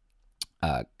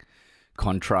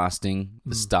contrasting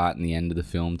the start and the end of the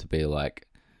film to be like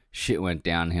shit went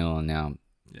downhill and now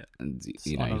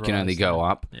you can only go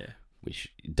up. Yeah. Which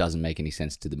doesn't make any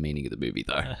sense to the meaning of the movie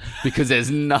though, because there's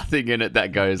nothing in it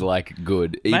that goes like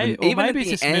good. Even maybe it's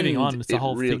just moving on. It's the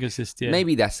whole thing is just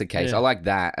maybe that's the case. I like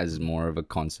that as more of a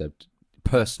concept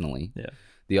personally. Yeah,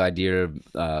 the idea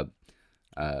of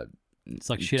it's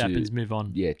like shit happens, move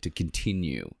on. Yeah, to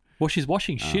continue. Well, she's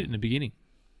washing shit in the beginning.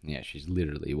 Yeah, she's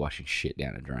literally washing shit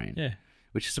down a drain. Yeah.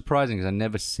 Which is surprising because I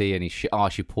never see any shit. Oh,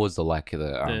 she pours the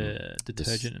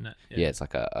detergent in it. Yeah, it's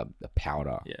like a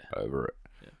powder over it.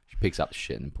 Yeah. She picks up the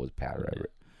shit and then pours powder over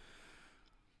it.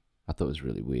 I thought it was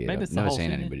really weird. Maybe I've never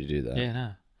seen anybody do that. Yeah,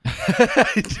 no.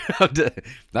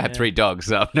 I had 3 dogs,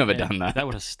 so I've never done that. That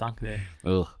would have stunk there.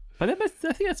 Ugh. But I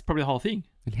think that's probably the whole thing.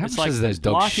 And how much does those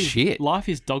dogs shit? Life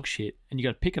is dog shit, and you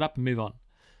got to pick it up and move on.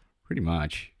 Pretty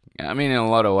much. I mean, in a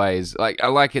lot of ways. Like, I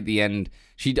like at the end,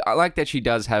 I like that she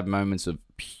does have moments of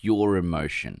pure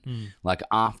emotion. Like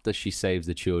after she saves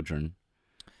the children,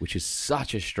 which is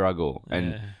such a struggle,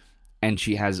 and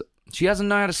she doesn't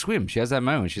know how to swim. She has that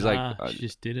moment. She's like, she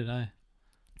just did it, eh?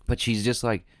 But she's just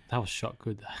like, that was shot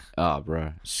good though. Oh,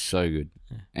 bro, so good.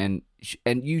 Yeah. And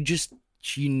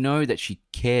you know that she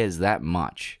cares that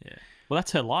much. Yeah. Well,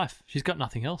 that's her life. She's got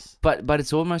nothing else. But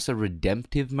it's almost a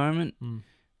redemptive moment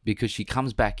because she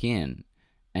comes back in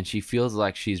and she feels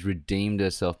like she's redeemed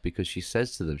herself because she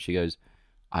says to them, she goes,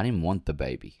 I didn't want the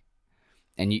baby.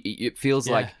 And it feels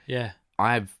like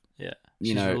I've,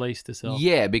 she's released herself.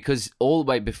 Yeah, because all the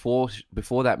way before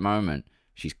that moment,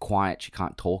 she's quiet. She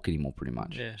can't talk anymore pretty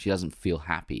much. Yeah. She doesn't feel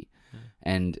happy. Yeah.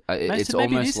 And it's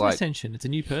maybe almost it is like... an ascension. It's a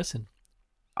new person.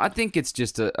 I think it's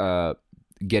just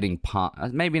getting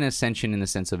past... Maybe an ascension in the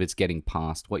sense of it's getting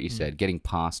past what you said, getting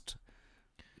past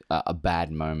a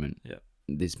bad moment. Yeah.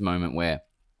 This moment where...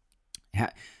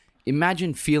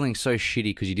 Imagine feeling so shitty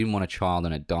because you didn't want a child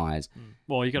and it dies.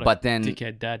 Well, you got a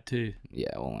dickhead dad too.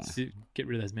 Yeah, well... Get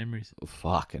rid of those memories.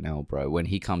 Fucking hell, bro. When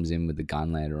he comes in with the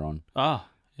gun later on. Oh,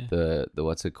 yeah. The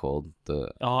what's it called?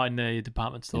 In the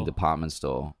department store. In the department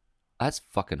store. That's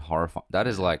fucking horrifying. That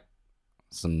is like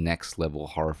some next level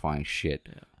horrifying shit.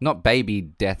 Yeah. Not baby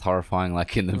death horrifying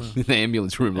like in the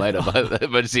ambulance room later, but the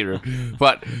emergency room.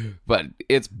 But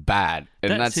it's bad.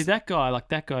 And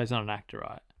that guy's not an actor,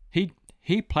 right?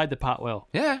 He played the part well.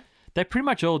 Yeah. They pretty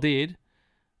much all did,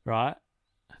 right?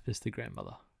 Just the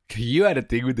grandmother. You had a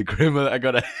thing with the grandmother. I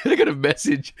got a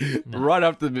message right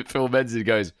after the film ends. It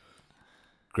goes,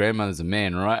 grandmother's a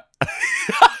man, right?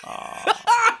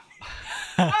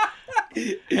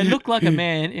 It looked like a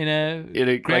man in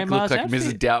a grandma's looked like outfit.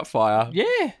 Mrs. Doubtfire.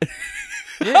 Yeah.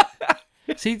 Yeah.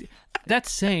 See, that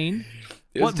scene...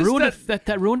 What ruined it?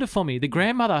 That ruined it for me. The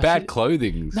grandmother. Bad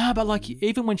clothing. No, but like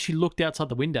even when she looked outside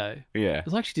the window, it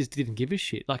was like she just didn't give a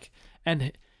shit. Like,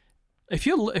 and if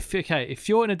you're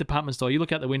in a department store, you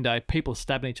look out the window, people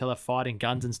stabbing each other, fighting,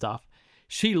 guns and stuff.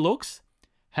 She looks,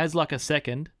 has like a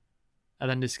second, and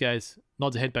then just goes,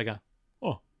 nods her head back.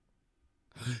 Oh,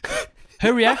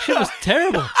 her reaction was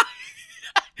terrible.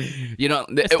 You know,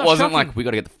 it wasn't shocking. Like we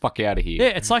got to get the fuck out of here.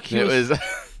 Yeah, it's like he was.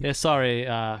 Yeah, sorry,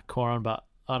 Cuarón, but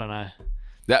I don't know.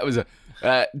 That was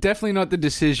definitely not the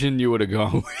decision you would have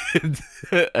gone with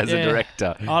as a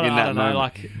director in that moment.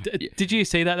 Like, did you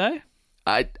see that though?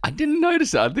 I didn't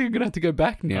notice it. I think I'm gonna have to go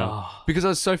back now because I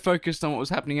was so focused on what was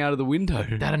happening out of the window.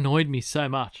 That annoyed me so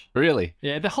much. Really?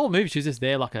 Yeah, the whole movie she was just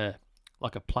there like a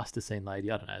plasticine lady.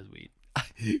 I don't know, it was weird.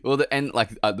 Well,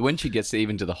 when she gets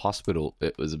even to the hospital,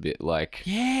 it was a bit like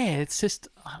Yeah, it's just.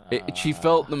 she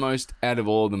felt the most out of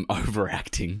all of them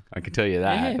overacting. I can tell you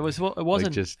that. Yeah, it was. It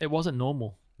wasn't. just- It wasn't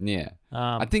normal. Yeah.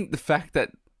 I think the fact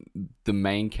that the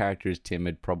main character is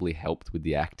timid probably helped with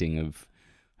the acting of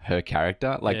her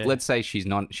character. Like, Yeah. let's say she's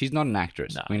not an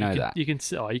actress. No, We know that. you can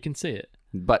see. Oh, you can see it.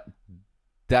 But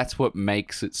that's what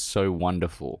makes it so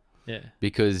wonderful, Yeah.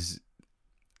 because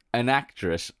an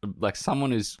actress, like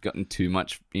someone who's gotten too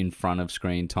much in front of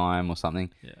screen time or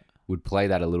something, Yeah. would play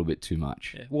that a little bit too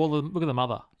much. Yeah. Well, look at the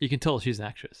mother. You can tell she's an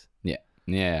actress. Yeah.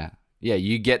 Yeah,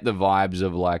 you get the vibes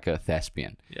of like a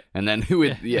thespian. Yeah. And then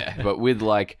but with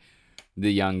like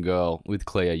the young girl, with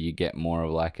Cleo, you get more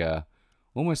of like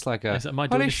almost like a, Yes, am I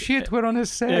holy doing this- shit, we're on a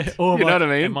set. Yeah. Or you know what I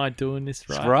mean? Am I doing this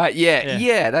right? Right? Yeah, Yeah.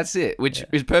 yeah, that's it. Which Yeah.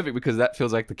 is perfect because that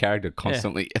feels like the character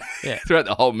constantly Yeah. throughout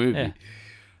the whole movie.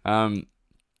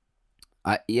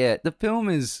 Yeah. The film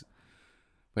is.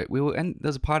 Wait, and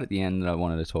there's a part at the end that I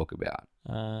wanted to talk about.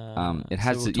 It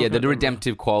has so we'll the talk about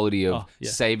redemptive quality of Oh, yeah.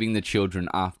 saving the children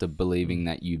after believing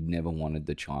that you've never wanted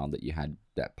the child that you had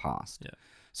that passed. Yeah.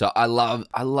 So I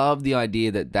love the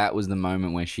idea that was the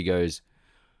moment where she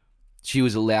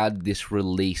was allowed this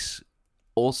release,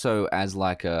 also as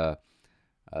like a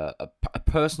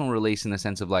personal release in the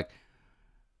sense of like,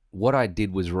 what I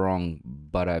did was wrong,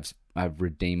 but I've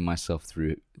redeemed myself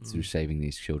through saving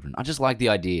these children. I just like the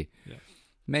idea. Yeah.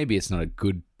 Maybe it's not a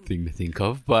good thing to think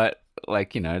of, but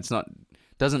like,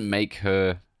 doesn't make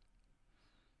her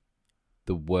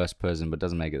the worst person, but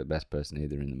doesn't make her the best person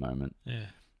either in the moment. Yeah.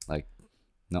 Like,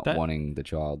 not That- wanting the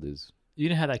child is, You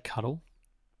know how they cuddle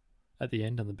at the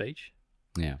end on the beach?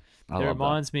 yeah. I It love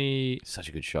reminds me. that. Such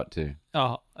a good shot too.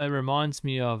 Oh, it reminds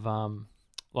me of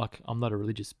like I'm not a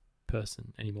religious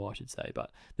person anymore, I should say,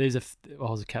 but there's I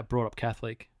was brought up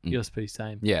Catholic. You're supposed to be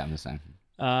the same. Yeah, I'm the same.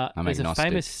 There's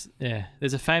agnostic.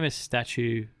 there's a famous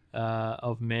statue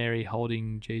of Mary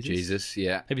holding Jesus. Jesus,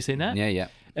 yeah. Have you seen that? Yeah.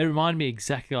 It reminded me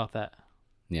exactly like that.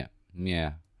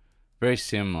 Yeah. Very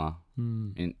similar.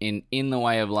 In the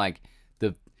way of like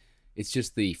it's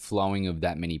just the flowing of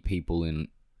that many people in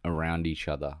around each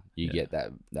other. You get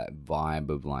that vibe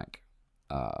of like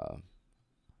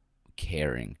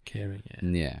caring. Caring,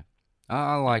 yeah.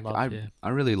 Yeah. I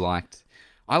really liked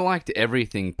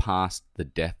everything past the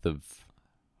death of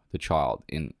the child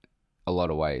in a lot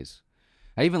of ways.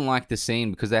 I even liked the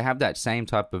scene because they have that same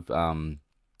type of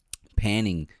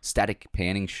static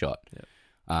panning shot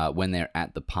when they're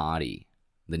at the party,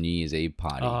 the New Year's Eve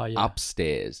party,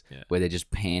 upstairs, where they're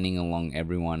just panning along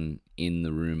everyone in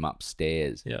the room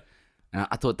upstairs. Yeah. And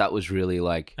I thought that was really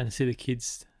like... And to see the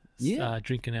kids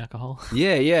drinking alcohol.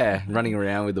 Yeah, running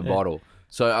around with the bottle.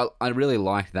 So I really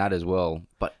liked that as well.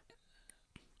 But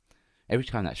every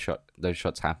time those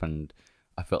shots happened,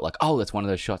 I felt like, oh, that's one of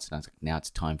those shots. And I was like, now it's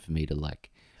time for me to like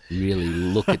really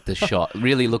look at the shot,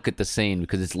 really look at the scene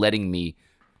because it's letting me,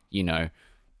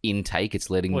 intake. It's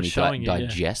letting me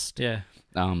digest Yeah.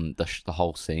 the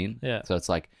whole scene. Yeah. So it's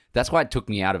like, that's why it took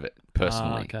me out of it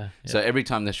personally. Okay. Yeah. So every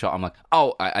time the shot, I'm like,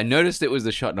 oh, I noticed it was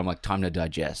the shot and I'm like, time to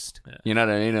digest. Yeah. You know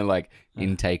what I mean? And like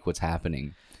intake what's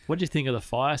happening. What did you think of the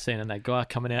fire scene and that guy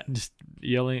coming out and just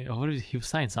yelling? He was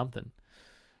saying something.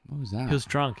 What was that? He was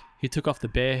drunk. He took off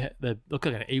the looked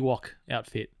like an Ewok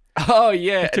outfit. Oh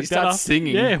yeah, Took he starts off.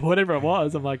 singing. Yeah, whatever it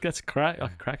was. I'm like, that's like a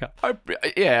crack up.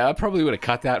 I probably would have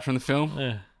cut that from the film.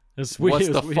 Yeah. It's weird. What's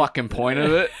It the was weird. fucking point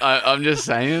of it? I'm just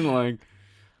saying, like,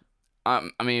 I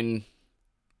mean,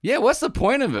 yeah, what's the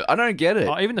point of it? I don't get it.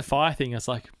 Oh, even the fire thing, it's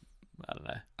like, I don't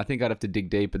know. I think I'd have to dig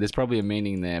deep, but there's probably a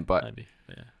meaning there. But Maybe.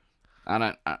 Yeah.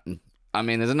 I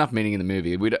mean, there's enough meaning in the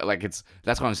movie. We don't, like it's.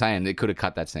 That's what I'm saying. They could have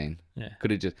cut that scene. Yeah.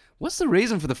 Could have just. What's the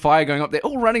reason for the fire going up? They're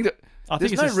all running. I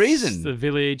There's think no it's just reason. The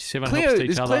village, everyone Cleo, helps to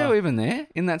each is other. Cleo even there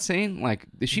in that scene? Like,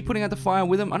 is she putting out the fire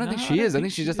with him? I don't think she is. I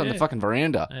think she's just on the fucking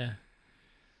veranda. Yeah.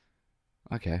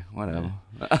 Okay, whatever.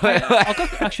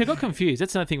 I got confused.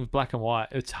 That's another thing with black and white.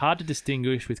 It's hard to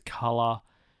distinguish with color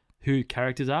who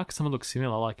characters are because some of them look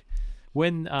similar. Like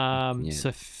when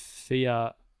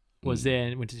Sophia was there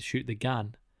and went to shoot the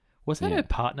gun, was that her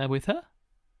partner with her?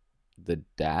 The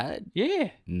dad?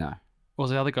 Yeah. No. Or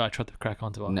was the other guy tried to crack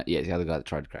onto her? No, yeah, the other guy that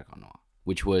tried to crack on her,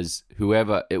 which was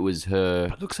whoever. It was her.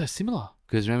 But it looks so similar.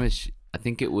 Because remember, I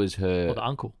think it was her Or the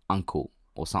uncle.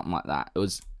 or something like that.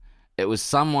 It was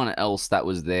someone else that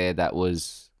was there. That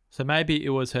was So maybe it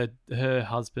was her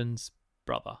husband's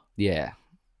brother. yeah.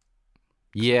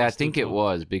 I I still think it thought-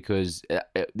 was because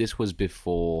this was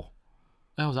before.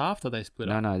 That was after they split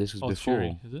up. No, this was Oh, it's before.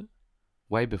 during, is it?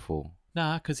 Way before.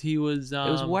 Nah, because he was. It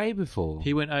was way before.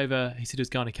 He went over. He said he was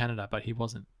going to Canada, but he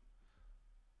wasn't.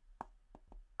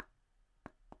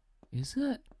 Is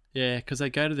it? Yeah, because they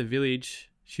go to the village.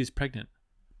 She's pregnant.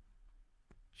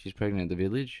 She's pregnant at the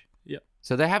village. Yep.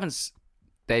 So they haven't.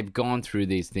 They've gone through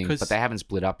these things, 'Cause- but they haven't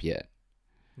split up yet.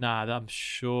 Nah, I'm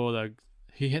sure though.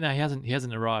 He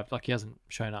hasn't arrived. Like he hasn't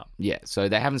shown up. Yeah. So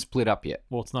they haven't split up yet.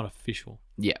 Well, it's not official.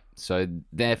 Yeah. So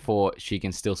therefore, she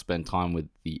can still spend time with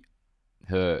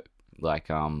her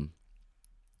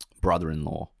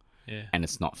brother-in-law, Yeah. and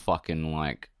it's not fucking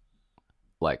like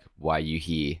why are you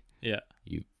here? Yeah.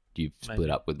 You've split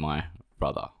Maybe. up with my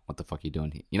brother. What the fuck are you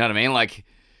doing here? You know what I mean? Like,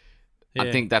 Yeah.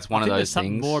 I think that's one I of think those there's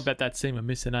something things. more about that scene we're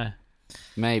missing, eh?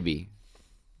 Maybe.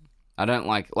 I don't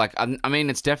like. I mean,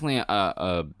 it's definitely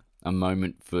a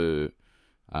moment for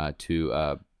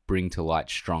to bring to light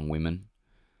strong women.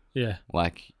 Yeah.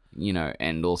 Like, you know,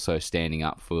 and also standing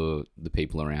up for the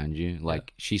people around you.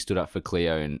 Like, she stood up for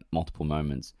Cleo in multiple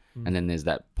moments. And then there's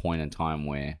that point in time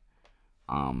where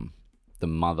the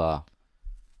mother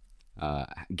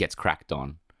gets cracked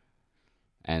on,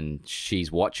 and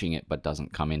she's watching it but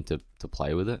doesn't come in to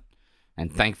play with it.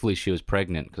 And thankfully she was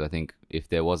pregnant, because I think if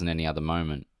there wasn't any other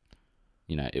moment,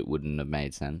 you know, it wouldn't have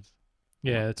made sense.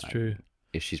 Yeah, that's true.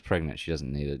 If she's pregnant, she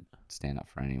doesn't need to stand up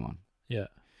for anyone. Yeah.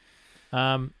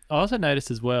 I also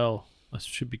noticed as well, I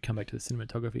should come back to the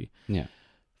cinematography. Yeah.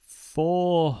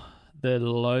 For the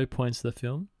low points of the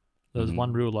film, there was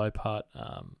one real low part.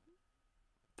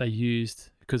 They used,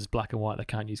 because it's black and white, they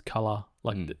can't use color.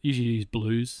 Like usually use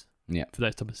blues. Yeah. For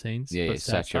those type of scenes. Yeah, for it's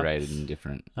sad stuff. saturated and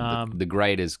different. The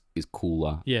grade is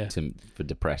cooler. Yeah. For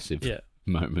depressive Yeah.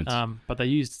 moments. But they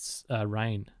used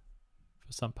rain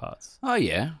for some parts. Oh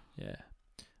yeah. Yeah.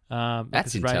 That's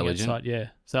because it's raining intelligent. outside, yeah.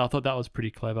 So I thought that was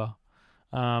pretty clever.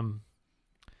 But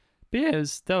yeah,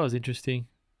 that was interesting.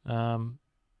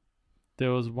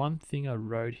 There was one thing I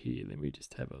wrote here. Let me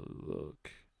just have a look.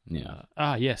 Yeah.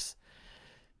 Yes.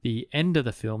 The end of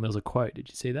the film, there was a quote. Did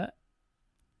you see that?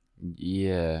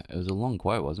 Yeah, it was a long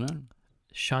quote, wasn't it?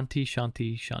 Shanti,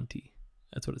 shanti, shanti.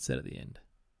 That's what it said at the end.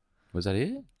 Was that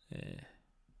it? Yeah.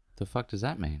 The fuck does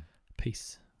that mean?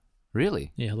 Peace.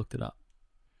 Really? Yeah, I looked it up.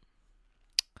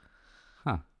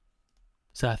 Huh.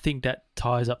 So I think that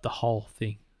ties up the whole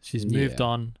thing. She's moved Yeah.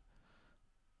 on.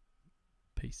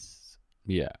 Peace.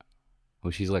 Yeah.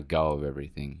 Well, she's let go of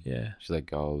everything. Yeah. She's let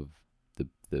go of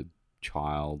the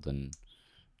child and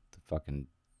the fucking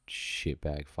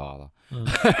shitbag father.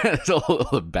 It's all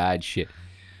the bad shit.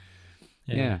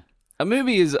 Yeah. The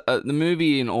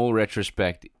movie in all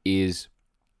retrospect is,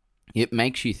 it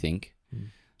makes you think.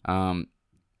 You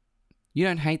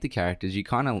don't hate the characters. You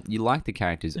like the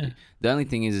characters. Yeah. The only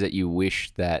thing is that you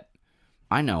wish that,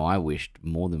 I know I wished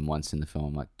more than once in the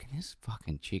film, like, can this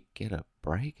fucking chick get a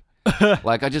break? I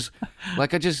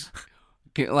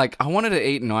wanted to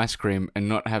eat an ice cream and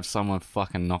not have someone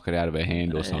fucking knock it out of her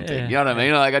hand or something. Yeah. You know what I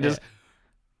mean? Like,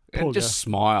 Poor girl. just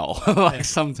smile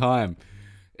sometime.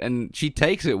 And she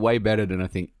takes it way better than I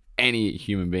think any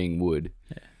human being would.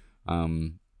 Yeah.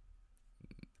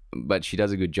 But she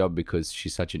does a good job because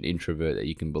she's such an introvert that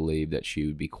you can believe that she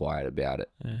would be quiet about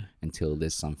it until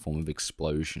there's some form of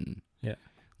explosion. Yeah.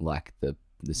 Like the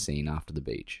scene after the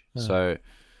beach. So,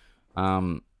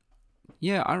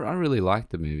 yeah, I really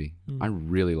liked the movie. I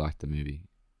really liked the movie.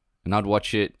 And I'd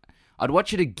watch it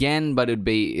again, but it'd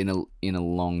be in a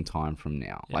long time from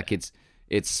now. Yeah. Like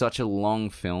it's such a long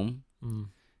film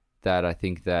that I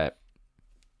think that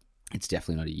it's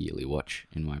definitely not a yearly watch,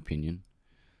 in my opinion.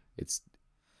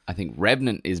 I think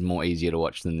Revenant is more easier to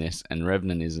watch than this, and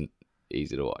Revenant isn't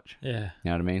easy to watch. Yeah.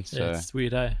 You know what I mean? So Yeah, it's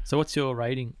weird, eh? So what's your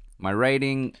rating? my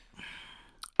rating,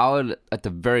 I would at the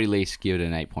very least give it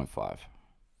an 8.5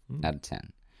 out of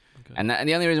 10. Okay. And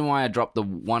the only reason why I dropped the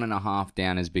 1.5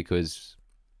 down is because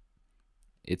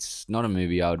it's not a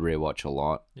movie I would rewatch a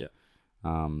lot. Yeah.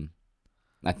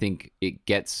 I think it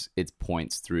gets its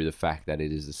points through the fact that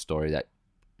it is a story that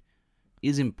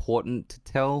is important to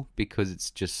tell because it's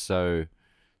just so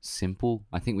simple.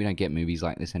 I think we don't get movies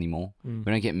like this anymore. We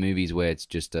don't get movies where it's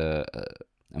just a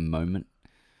moment.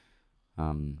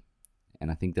 And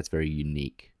I think that's very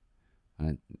unique.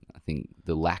 I think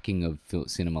the lacking of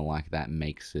cinema like that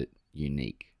makes it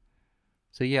unique.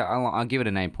 So yeah, I'll give it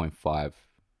an 8.5.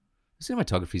 The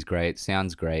cinematography's great,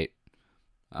 sounds great.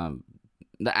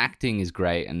 The acting is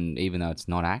great, and even though it's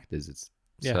not actors,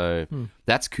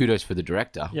 that's kudos for the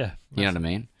director. Yeah. You know what I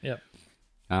mean? Yep.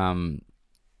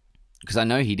 Because I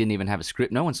know he didn't even have a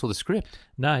script. No one saw the script.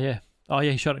 No, yeah. Oh,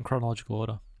 yeah, he shot it in chronological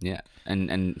order. Yeah, and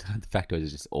the fact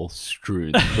is just all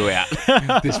strewn throughout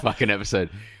this fucking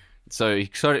episode. So he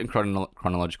shot it in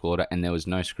chronological order, and there was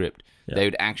no script. Yeah. They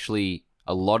would actually,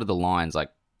 a lot of the lines,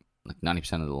 like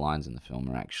 90% of the lines in the film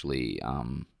are actually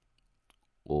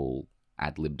all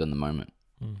ad-libbed on the moment.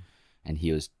 And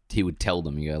he was he would tell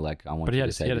them, you go like, I want But he you had,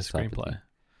 to say he had a this type of thing. screenplay.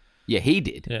 Yeah, he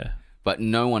did, Yeah. but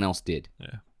no one else did.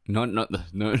 Yeah.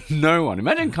 No one.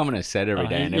 Imagine coming to set every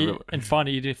day and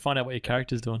you did find out what your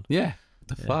character's doing. yeah,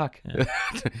 what the fuck. Yeah.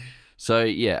 So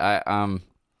yeah, I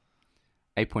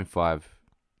 8.5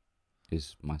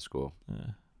 is my score.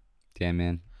 Yeah. Damn,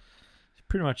 man.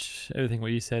 Pretty much everything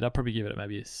what you said. I'd probably give it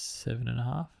maybe a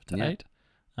 7.5 to Yeah. 8.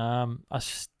 I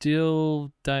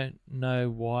still don't know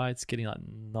why it's getting like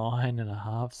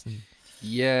 9.5s. And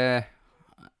Yeah,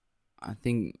 I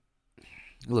think.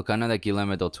 Look, I know that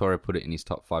Guillermo del Toro put it in his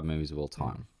top 5 movies of all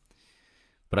time,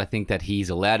 but I think that he's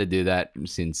allowed to do that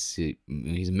since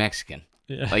he's Mexican.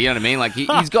 yeah. Like, you know what I mean? Like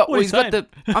he's got. What are you he's got saying?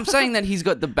 I'm saying that he's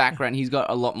got the background. He's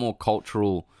got a lot more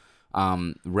cultural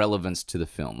relevance to the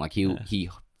film. Like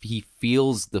he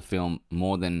feels the film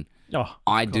more than Oh,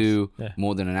 I of do, course. Yeah.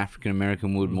 more than an African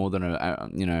American would, more than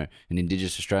an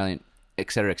Indigenous Australian,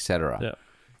 et cetera, et cetera. Yeah.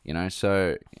 You know,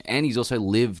 so, and he's also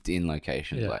lived in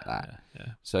locations Yeah, like that. Yeah.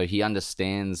 So he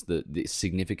understands the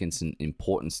significance and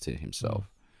importance to himself.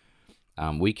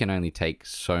 We can only take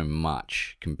so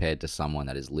much compared to someone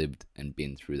that has lived and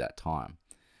been through that time.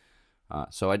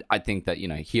 So I think that,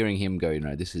 hearing him go,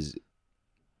 this is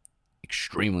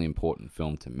extremely important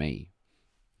film to me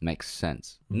makes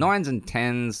sense. 9s and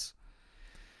 10s,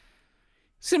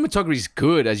 cinematography is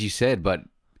good, as you said, but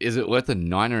is it worth a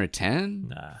 9 or a 10?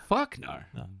 Nah. Fuck no.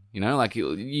 Like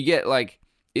you get like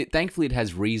it. Thankfully, it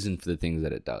has reason for the things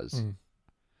that it does,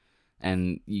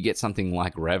 and you get something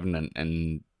like Revenant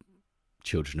and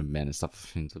Children of Men and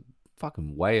stuff. It's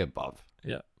fucking way above.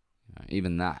 Yeah.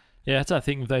 Even that. Yeah, that's what I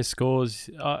think with those scores.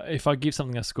 If I give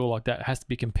something a score like that, it has to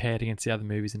be compared against the other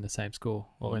movies in the same score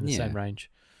or in the same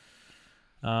range.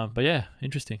 But yeah,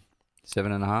 interesting.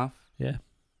 7.5. Yeah.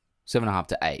 7.5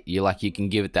 to 8. You can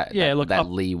give it that. Yeah, that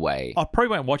leeway. I probably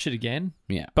won't watch it again.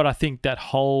 Yeah. But I think that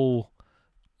whole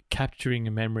capturing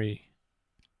a memory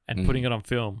and putting it on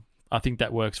film, I think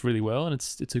that works really well, and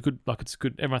it's good. I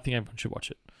think everyone should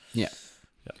watch it. Yeah.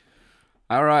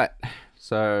 All right.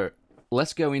 So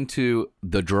let's go into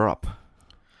the drop.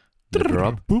 The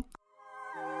drop. Boop.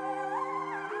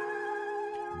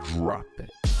 Drop it.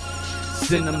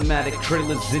 Cinematic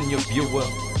trailers in your viewer.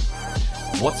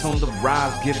 What's on the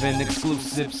rise, giving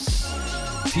exclusives.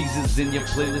 Teasers in your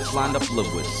playlist lined up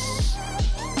lowest.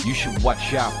 You should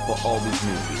watch out for all these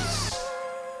movies.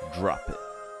 Drop it.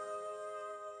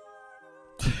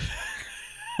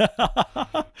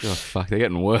 Oh, fuck. They're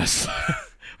getting worse.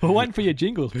 We're waiting for your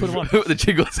jingles. Put them on. The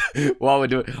jingles while we're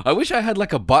doing. I wish I had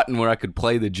like a button where I could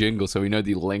play the jingle so we know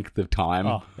the length of time.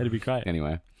 Oh, that'd be great.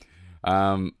 Anyway,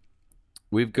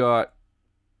 we've got.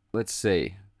 Let's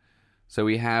see. So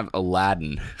we have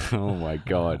Aladdin. Oh my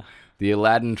god, the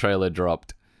Aladdin trailer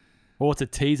dropped. Well, it's a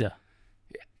teaser.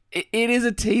 It is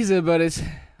a teaser, but it's.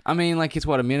 I mean, like it's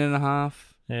what, a minute and a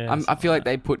half. Yeah. I feel like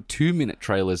they put 2-minute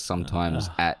trailers sometimes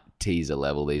at teaser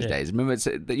level these days. Remember,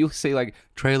 that you'll see like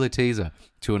trailer teaser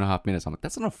 2.5 minutes. I'm like,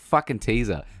 that's not a fucking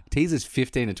teaser. Teaser's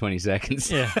 15 to 20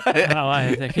 seconds. Yeah.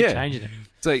 Oh, they keep changing it.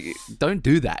 So don't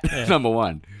do that. Yeah. Number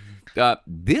one.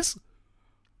 This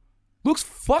looks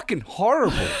fucking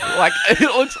horrible. Like it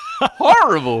looks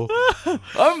horrible.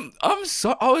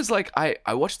 I was like,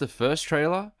 I watched the first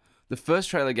trailer. The first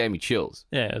trailer gave me chills.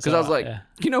 Yeah. Because I was like,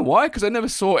 you know why? Because I never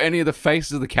saw any of the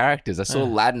faces of the characters. I saw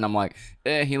Aladdin. I'm like,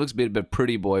 he looks a bit of a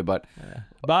pretty boy, but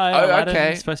bye. Aladdin,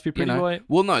 okay, it's supposed to be pretty boy.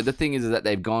 Well, no, the thing is that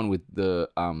they've gone with the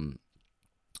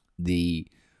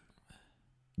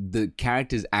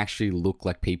characters actually look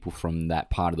like people from that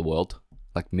part of the world,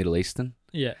 like Middle Eastern.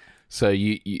 Yeah. So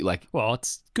you like, Well,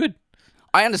 it's good.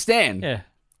 I understand. Yeah.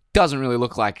 Doesn't really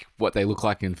look like what they look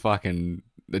like in fucking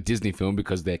the Disney film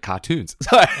because they're cartoons.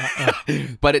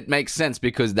 But it makes sense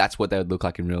because that's what they would look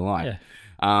like in real life.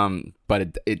 Yeah.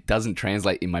 But it doesn't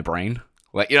translate in my brain.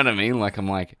 Like, you know what I mean? Like, I'm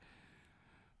like,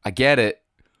 I get it,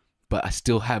 but I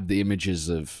still have the images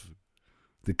of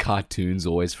the cartoons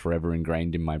always forever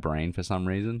ingrained in my brain for some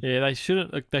reason. Yeah, they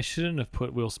shouldn't have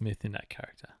put Will Smith in that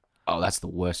character. Oh, that's the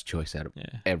worst choice out of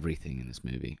everything in this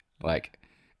movie. Like,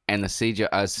 and the CGI,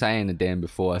 I was saying to Dan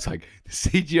before, I was like, the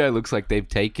CGI looks like they've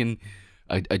taken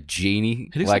a genie,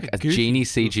 like a genie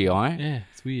CGI. Yeah,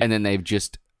 it's weird. And then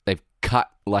they've cut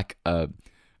like a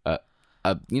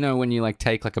you know when you like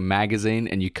take like a magazine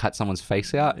and you cut someone's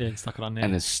face out and stuck it on there.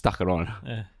 and then stuck it on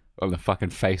the fucking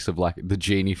face of like the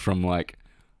genie from like,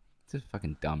 it's just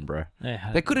fucking dumb, bro.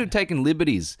 Yeah, They could have taken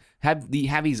liberties, have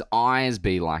his eyes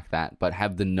be like that, but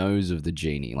have the nose of the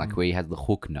genie, like where he has the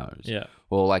hook nose. Yeah.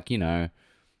 Or like, you know,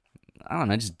 I don't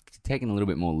know, just taking a little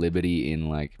bit more liberty in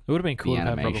like It would have been cool to have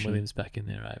Robin animation. Williams back in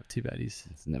there, right? Too bad he's...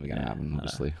 It's never gonna happen,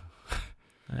 obviously.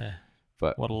 Yeah.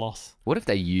 But What a loss. what if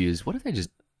they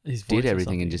just his voice did or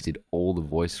everything and something. just did all the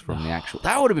voice from the actual.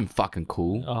 That would have been fucking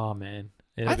cool. Oh man,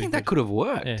 yeah, I that'd be think that good. could have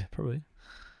worked. Yeah, probably.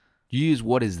 Use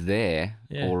what is there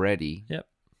Yeah. already.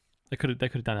 They could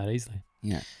have done that easily.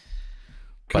 Yeah.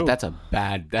 Cool. But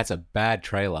that's a bad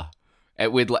trailer.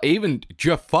 Even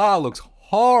Jafar looks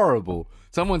horrible.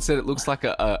 Someone said it looks like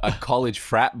a college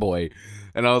frat boy,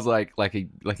 and I was like an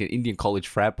Indian college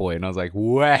frat boy, and I was like,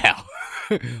 wow.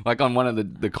 Like on one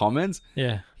of the comments,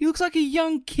 Yeah. he looks like a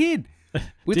young kid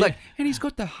with Did- and he's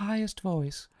got the highest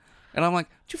voice, and I'm like,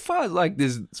 Jafar, like,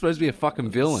 there's supposed to be a fucking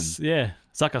villain. Yeah.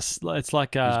 It's like a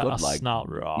got, like-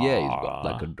 snarl. Yeah, he's got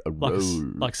like a roll.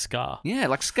 like Scar. Yeah,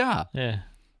 like Scar. Yeah.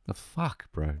 The fuck,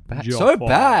 bro. Bad. Jafar. So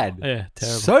bad. Yeah,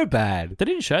 terrible. So bad. They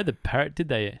didn't show the parrot, did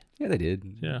they? Yeah, they did.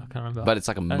 Yeah, I can't remember. But it's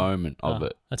like a moment of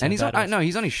it. that's And how he's bad on, it was. no,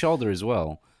 he's on his shoulder as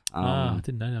well. I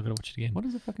didn't know that. I've got to watch it again. What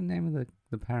is the fucking name of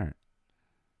the parrot?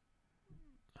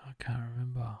 I can't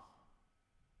remember.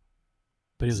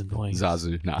 But he was annoying.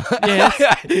 Zazu. No.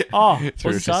 Yeah. Oh, it's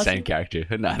was it the Zazu? same character.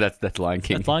 No, that's Lion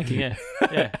King. That's Lion King, yeah.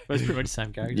 Yeah. But it's pretty much the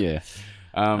same character.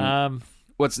 Yeah.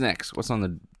 What's next? What's on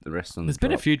the rest on There's the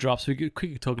been a drop? few drops. We could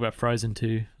quickly talk about Frozen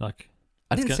 2. Like,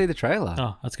 I didn't see the trailer.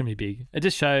 oh, that's gonna be big. It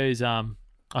just shows. I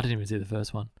didn't even see the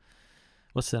first one.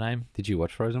 What's the name? Did you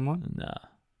watch Frozen 1? Nah,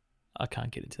 I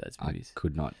can't get into those I movies.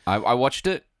 could not. I watched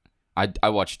it. I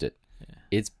watched it.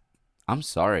 Yeah. I'm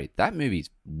sorry. That movie's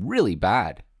really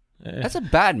bad. Yeah. That's a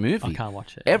bad I movie. can't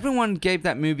watch it. Everyone gave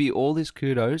that movie all this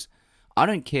kudos. I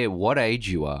don't care what age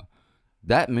you are.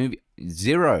 That movie,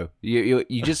 zero. You're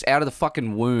just out of the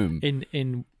fucking womb.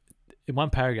 In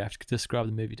one paragraph, describe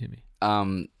the movie to me.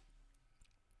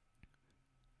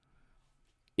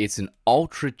 It's an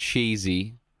ultra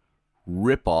cheesy,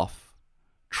 rip-off,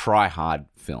 try-hard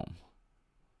film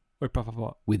Wait,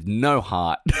 what? with no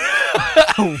heart.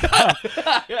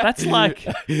 That's like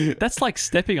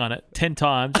stepping on it 10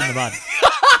 times in the mud,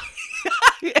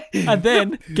 and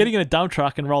then getting in a dump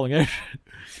truck and rolling over.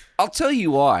 I'll tell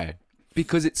you why.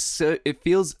 Because it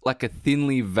feels like a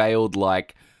thinly veiled,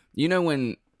 like, you know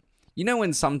when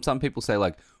some people say,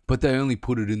 like, but they only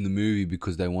put it in the movie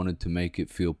because they wanted to make it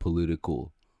feel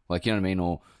political. Like, you know what I mean?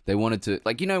 Or they wanted to,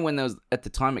 like, you know, when there was, at the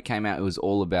time it came out, it was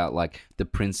all about, like, the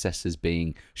princesses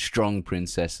being strong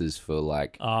princesses for,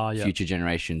 like, future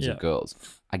generations of girls.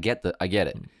 I get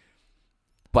it.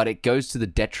 But it goes to the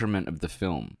detriment of the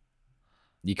film.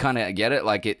 You kind of get it?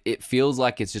 Like, it feels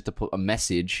like it's just a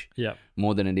message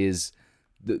more than it is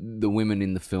the women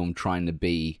in the film trying to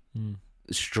be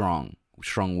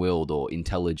strong-willed or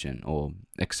intelligent or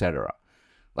etc.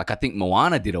 Like, I think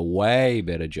Moana did a way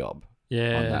better job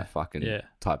on that fucking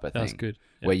type of thing. That's good.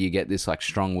 Where you get this, like,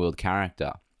 strong-willed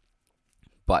character.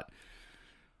 But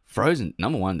Frozen,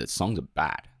 number one, the songs are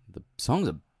bad. The songs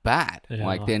are bad. Yeah,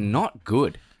 like, I they're not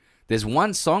good. There's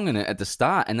one song in it at the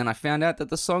start, and then I found out that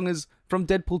the song is from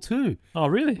Deadpool 2. Oh,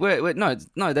 really? Wait,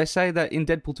 no, they say that in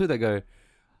Deadpool 2, they go,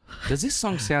 does this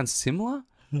song sound similar?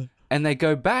 And they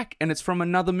go back, and it's from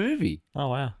another movie. Oh,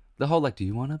 wow. The whole, like, do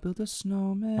you want to build a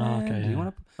snowman? Oh, okay. Do you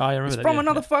want to... Oh, I remember It's that. from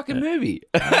another fucking movie.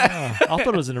 Oh, I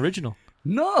thought it was an original.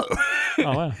 No. Oh,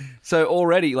 wow. So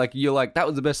already, like, you're like, that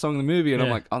was the best song in the movie. And I'm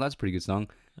Yeah. like, oh, that's a pretty good song.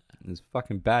 And it's a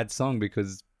fucking bad song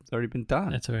because it's already been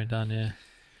done. That's already done,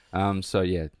 yeah. So,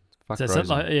 yeah. Fuck So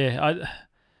Frozen.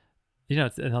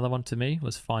 another one to me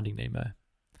was Finding Nemo.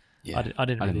 Yeah. I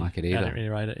didn't really like it I either. didn't really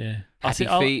rate it, yeah. Happy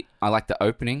Feet, I like the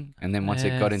opening. And then once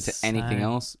it got into anything same.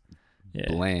 else, Yeah.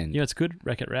 bland. You know, it's good.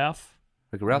 Wreck-It Ralph.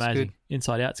 Wreck-It Ralph's Amazing. good.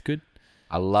 Inside Out's good.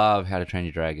 I love How to Train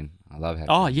Your Dragon. I love How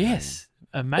to Oh, Train Your yes.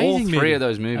 Dragon. Amazing All three movie. of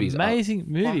those movies Amazing are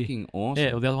movie. fucking awesome.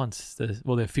 Yeah, well, the other one's, the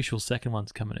official second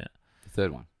one's coming out. The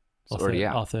third one. It's Or already third.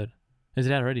 out. Oh, third. Is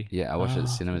it out already? Yeah, I watched it at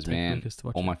the Oh, cinemas, take man. Lucas to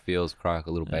watch All it. my feels cry like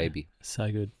a little Yeah. baby.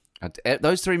 So good.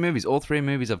 Those three movies, all three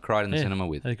movies I've cried in the Yeah. cinema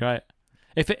with. They're great.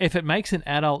 If it makes an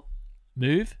adult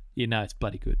move, you know it's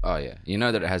bloody good. Oh, yeah. You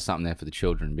know that it has something there for the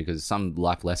children because some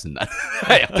life lesson that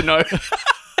they have to know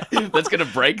that's going to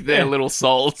break their little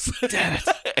souls. Damn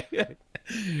it.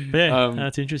 Yeah,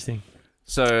 that's interesting.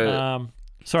 So,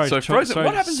 Sorry, Frozen, sorry,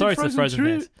 what happens sorry in to the Frozen Frozen 2?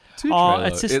 fans. Two Oh, trailer?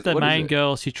 it's just the What is main it?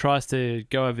 girl. She tries to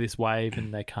go over this wave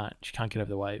and she can't get over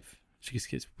the wave. She just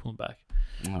gets pulled back.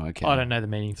 Oh, okay. I don't know the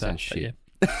meaning for that. Sounds But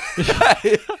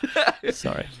yeah.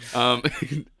 Sorry.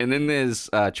 And then there's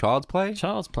Child's Play.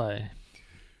 Child's Play.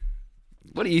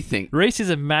 What do you think? Reese is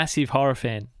a massive horror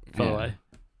fan, by the Yeah. way.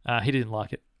 He didn't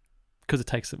like it because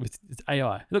it's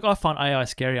AI. Look, I find AI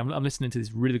scary. I'm listening to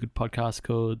this really good podcast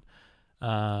called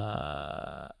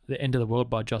The End of the World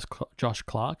by Josh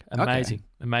Clark. Amazing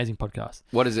podcast.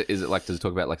 What is it? Is it like, does it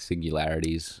talk about like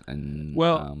singularities and?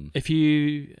 Well, have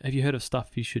you heard of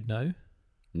Stuff You Should Know?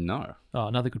 No. Oh,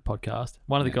 another good podcast.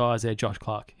 One of the guys there, Josh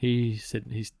Clark, he said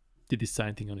he's did this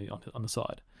same thing on the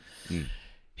side. Mm.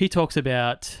 He talks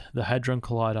about the Hadron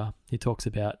Collider. He talks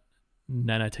about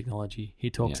nanotechnology. He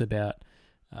talks about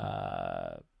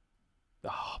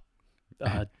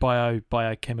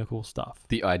biochemical stuff.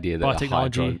 The idea that a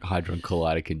Hadron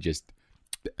Collider can just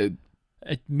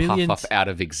puff up out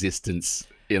of existence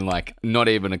in like not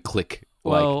even a click.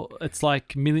 Well, it's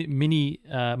like mini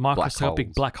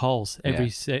microscopic black holes every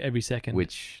second.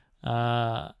 Which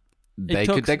they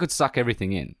could suck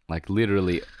everything in, like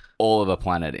literally all of a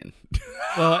planet in.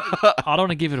 Well, I don't want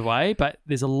to give it away, but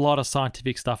there's a lot of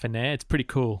scientific stuff in there. It's pretty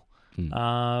cool.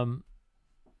 How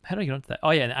do I get onto that? Oh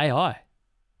yeah, and AI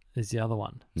is the other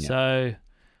one. Yeah. So,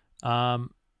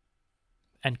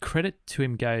 and credit to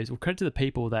the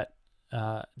people that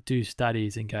do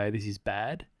studies and go, this is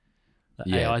bad.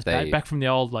 AI is bad. Back from the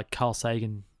old like Carl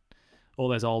Sagan, all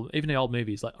those even the old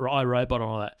movies like I, Robot and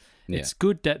all that. Yeah. It's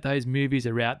good that those movies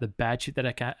are out the bad shit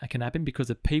that can happen because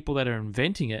the people that are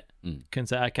inventing it can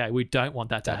say, okay, we don't want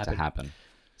that to happen.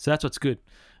 So that's what's good.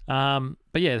 But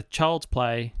yeah, Child's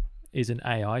Play is an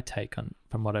AI take on,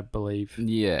 from what I believe.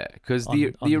 Yeah, because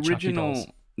the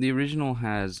original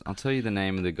has, I'll tell you the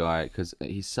name of the guy because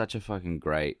he's such a fucking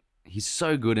great. He's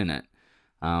so good in it.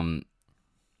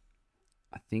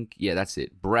 I think, that's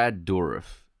it. Brad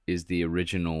Dourif is the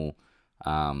original.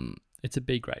 It's a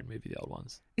B-grade movie, the old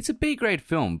ones. It's a B-grade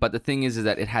film, but the thing is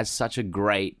that it has such a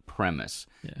great premise.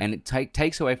 Yeah. And it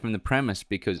takes away from the premise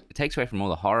because it takes away from all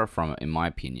the horror from it, in my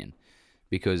opinion.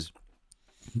 Because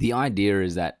the idea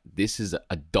is that this is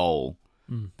a doll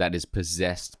that is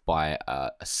possessed by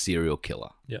a serial killer.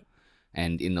 Yep.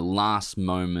 And in the last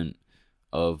moment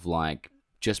of like,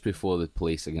 just before the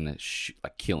police are going to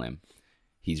kill him,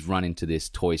 he's run into this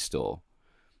toy store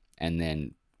and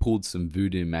then pulled some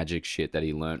voodoo magic shit that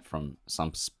he learnt from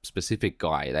some specific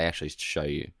guy. They actually show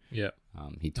you. Yeah.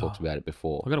 He talked about it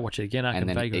before. I've got to watch it again. I can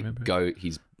vaguely remember.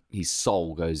 His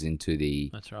soul goes into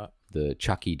That's right. the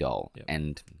Chucky doll. Yep.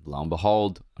 And lo and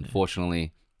behold,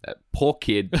 unfortunately, that poor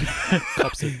kid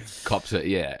cops it.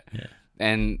 Yeah.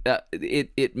 And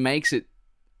it makes it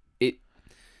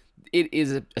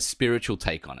is a spiritual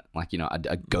take on it. Like,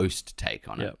 a ghost take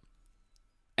on it.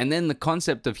 And then the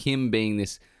concept of him being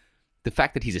the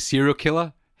fact that he's a serial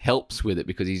killer helps with it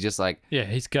because he's just like...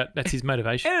 Yeah, that's his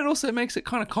motivation. And it also makes it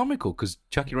kind of comical because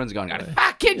Chucky runs going,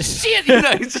 fucking shit!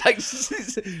 It's like... he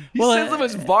says the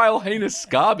most vile, heinous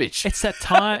garbage. It's that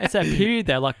time, it's that period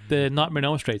there, like the Nightmare on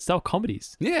Elm Street. It's all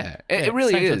comedies. Yeah, it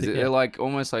really is. They're like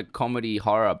almost like comedy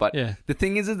horror. But the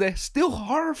thing is that they're still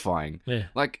horrifying. Yeah.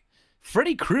 Like...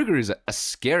 Freddy Krueger is a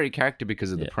scary character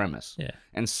because of the premise. Yeah.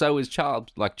 And so is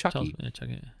Chucky.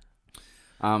 Chucky.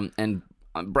 And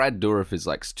Brad Dourif is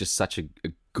like just such a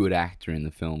good actor in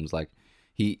the films. Like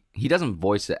he doesn't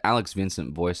voice it. Alex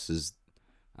Vincent voices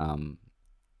Brad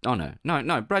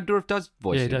Dourif does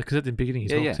voice it. Yeah, he does, because at the beginning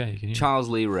he's talking. Charles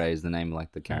Lee Ray is the name of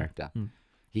like the character.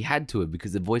 He had to have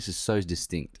because the voice is so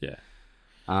distinct. Yeah.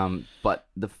 But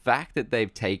the fact that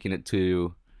they've taken it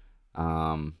to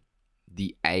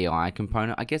the AI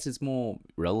component, I guess it's more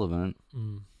relevant.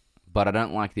 But I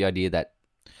don't like the idea that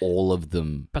all of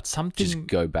them just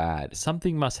go bad.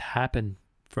 Something must happen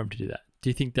for him to do that. Do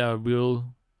you think they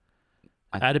will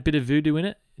add a bit of voodoo in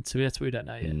it? So that's what we don't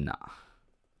know yet. Nah.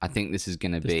 I think this is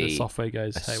going to be... The software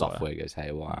goes haywire. Software goes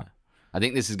haywire. Yeah. I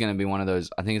think this is going to be one of those...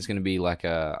 I think it's going to be like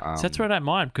a... So that's what I don't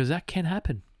mind, because that can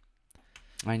happen.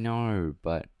 I know,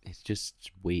 but it's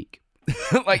just weak.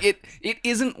 Like it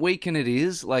isn't weak, and it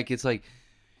is like it's like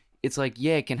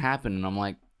yeah, it can happen, and I'm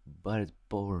like, but it's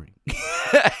boring.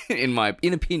 in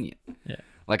opinion. Yeah.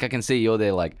 Like I can see you're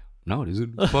there like, no, it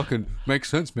isn't. It fucking makes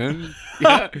sense, man.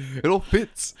 Yeah, it all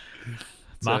fits.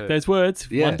 Mark those words.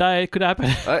 Yeah. One day it could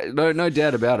happen. No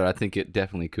doubt about it. I think it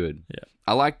definitely could. Yeah.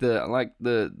 I like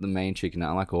the main chick.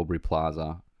 I like Aubrey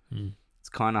Plaza. It's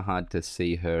kind of hard to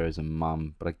see her as a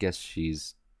mum, but I guess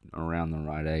she's around the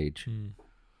right age.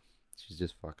 She's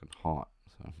just fucking hot.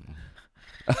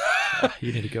 So.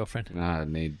 You need a girlfriend. I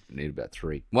need about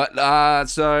 3. What?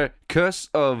 So Curse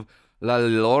of La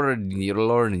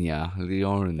Llorona. Yeah,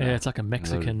 it's like a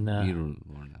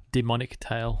Mexican demonic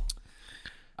tale.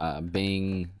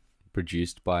 Being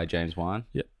produced by James Wan.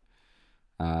 Yep.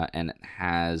 And it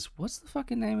has, what's the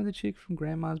fucking name of the chick from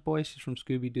Grandma's Boy? She's from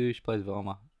Scooby Doo. She plays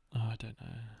Velma. Oh, I don't know.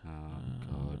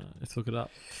 Oh God. Let's look it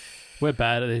up. We're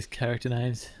bad at these character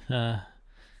names.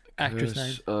 Actress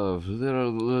names. Of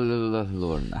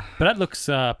Lorna. But that looks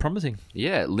promising.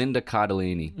 Yeah, Linda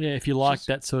Cardellini. Yeah, if you like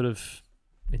that sort of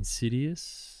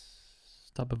Insidious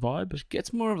type of vibe. It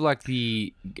gets more of like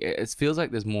it feels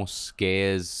like there's more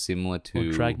scares similar to...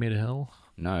 Or Drag Me to Hell.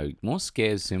 No, more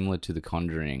scares similar to The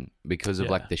Conjuring because of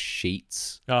Yeah. like the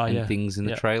sheets Oh, and yeah. things in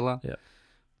the Yeah. trailer. Yeah.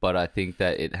 But I think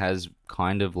that it has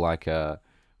kind of like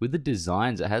with the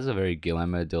designs, it has a very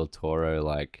Guillermo del Toro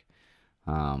like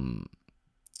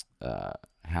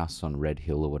House on Red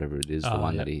Hill or whatever it is, the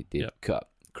one yep, that he did, yep.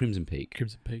 Crimson Peak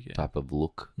Crimson Peak, yeah. type of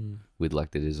look Mm. with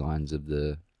like the designs of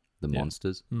the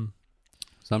monsters. Mm.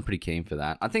 So I'm pretty keen for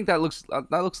that. I think that looks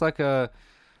like a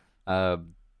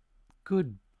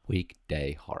good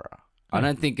weekday horror. I Yeah.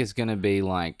 don't think it's gonna be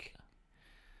like.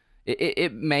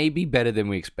 It may be better than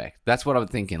we expect. That's what I'm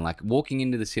thinking. Like walking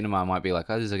into the cinema, I might be like,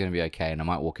 "Oh, this is gonna be okay," and I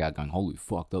might walk out going, "Holy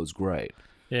fuck, that was great."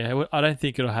 Yeah, I don't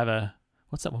think it'll have a...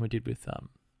 What's that one we did with the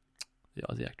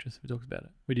Aussie actress? We talked about it.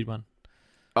 We did one.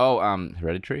 Oh,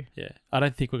 Hereditary. Yeah. I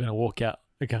don't think we're going to walk out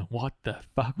and go, what the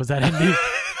fuck was that ending?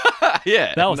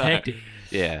 Yeah, That was no. hectic.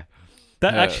 Yeah,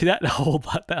 That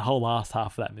whole last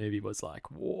half of that movie was like,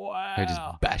 wow. her just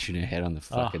bashing her head on the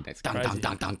fucking it's dun, crazy. dun,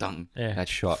 dun, dun, dun. Yeah. That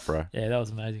shot, bro. Yeah, that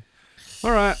was amazing.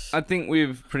 All right, I think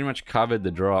we've pretty much covered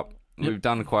the drop. Yep. We've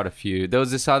done quite a few. There was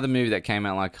this other movie that came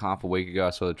out like half a week ago. I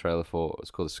saw the trailer for. It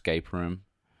was called Escape Room.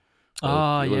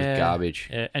 Oh, it yeah. was garbage.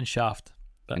 Yeah, and Shaft.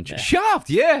 But, And yeah. Shaft,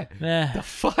 yeah. Yeah. The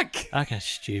fuck. Okay,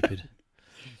 stupid.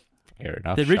 Fair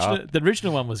enough. The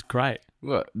original one was great.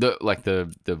 What the one that was like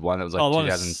the one with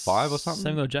 2005 or something?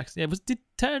 Samuel Jackson. Yeah, did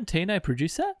Tarantino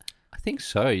produce that? I think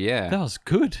so. Yeah. That was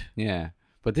good. Yeah.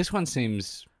 But this one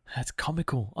seems. That's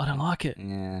comical. I don't like it.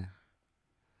 Yeah.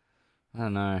 I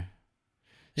don't know.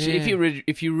 Yeah. See,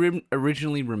 if you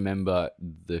originally remember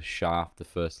the Shaft, the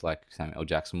first like Samuel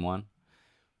Jackson one,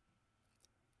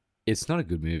 it's not a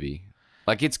good movie.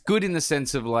 Like it's good in the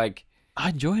sense of like, I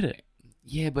enjoyed it.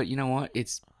 yeah, but you know what?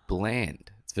 It's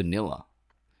bland. It's vanilla,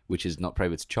 which is not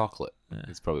probably it's chocolate. Yeah.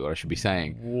 That's probably what I should be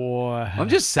saying. Wow. I'm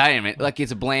just saying, man. Like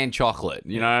it's a bland chocolate.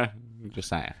 You know, I'm just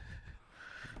saying.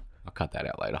 I'll cut that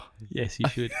out later. Yes, you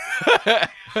should.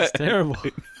 It's terrible.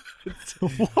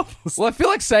 Well, I feel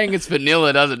like saying it's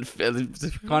vanilla doesn't.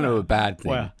 It's kind of a bad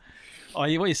thing. Wow. Oh, what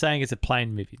you're saying is a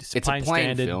plain movie. Just It's a plain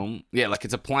standard film. Yeah, like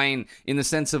it's a plain in the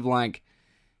sense of like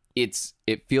it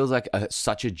feels like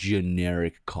such a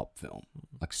generic cop film.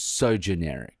 Like so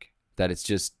generic that it's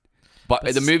just but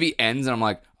the movie ends and I'm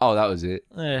like, "Oh, that was it."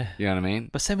 Yeah. You know what I mean?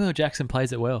 But Samuel Jackson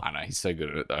plays it well. I know he's so good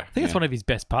at it though. I think it's one of his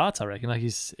best parts, I reckon. Like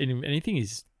he's in anything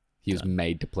he's he was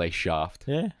made to play Shaft.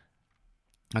 yeah.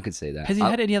 I could see that. Has he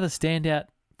had any other standout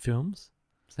films?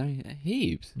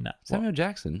 heaps? No. Samuel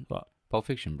Jackson. What? Pulp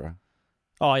Fiction, bro.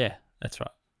 Oh yeah, that's right.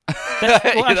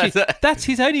 Actually, that's that's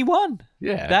his only one.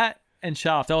 Yeah. That and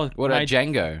Shaft. That was What about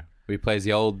Django? Where he plays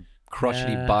the old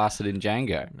crotchety Nah. bastard in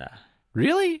Django. Nah.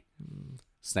 Really?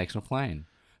 Snakes on a plane.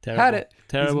 Terrible. Had it.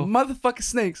 Terrible. These motherfucking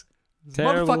snakes. This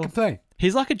Terrible. motherfucking plane.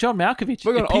 He's like a John Malkovich.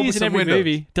 We're gonna open Appears in some every windows.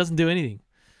 movie, doesn't do anything.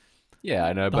 Yeah,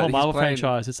 I know. The but whole he's Marvel playing-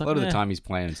 franchise. It's A like lot of eh. the time he's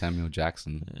playing Samuel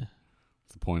Jackson. Yeah.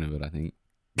 That's the point of it, I think.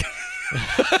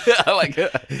 Like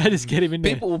They just get him in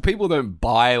there. people don't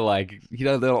buy like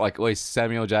they're not like, "Oh,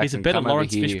 Samuel Jackson." He's a better come over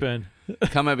Lawrence here. Fishburne.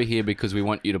 Come over here because we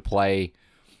want you to play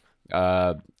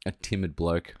a timid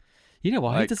bloke. You know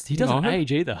what? Like, He doesn't no.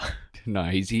 age either. No,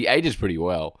 he ages pretty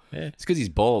well. Yeah. It's because he's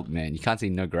bald, man. You can't see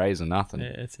no greys or nothing.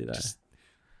 Yeah, that's it. Just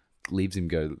leaves him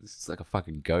go. It's like a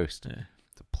fucking ghost. Yeah.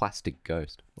 It's a plastic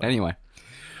ghost. Anyway,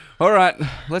 all right,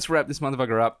 let's wrap this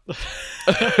motherfucker up.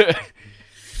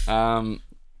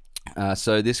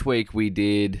 So this week we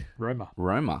did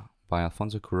Roma. by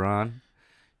Alfonso Cuarón.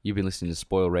 You've been listening to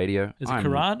Spoil Radio. Is it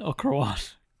Quran or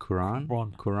Quran? Cuarón?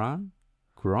 Ron. Cuarón?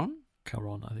 Cuarón?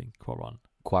 Quran, I think. Quran.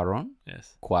 Cuarón?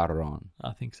 Yes, Cuarón.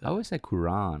 I think so. I always say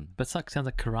Quran. But it sounds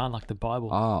like Quran, like the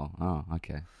Bible. Oh,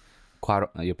 okay. Cuarón.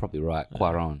 You're probably right.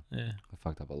 Cuarón. Yeah. I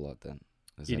fucked up a lot then.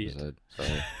 This Idiot. episode.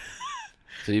 Sorry.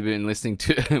 So you've been listening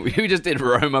to... we just did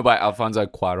Roma by Alfonso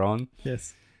Cuarón.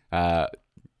 Yes.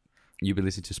 You've been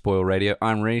listening to Spoil Radio.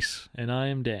 I'm Reese. And I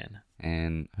am Dan.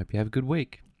 And hope you have a good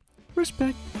week.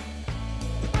 Respect.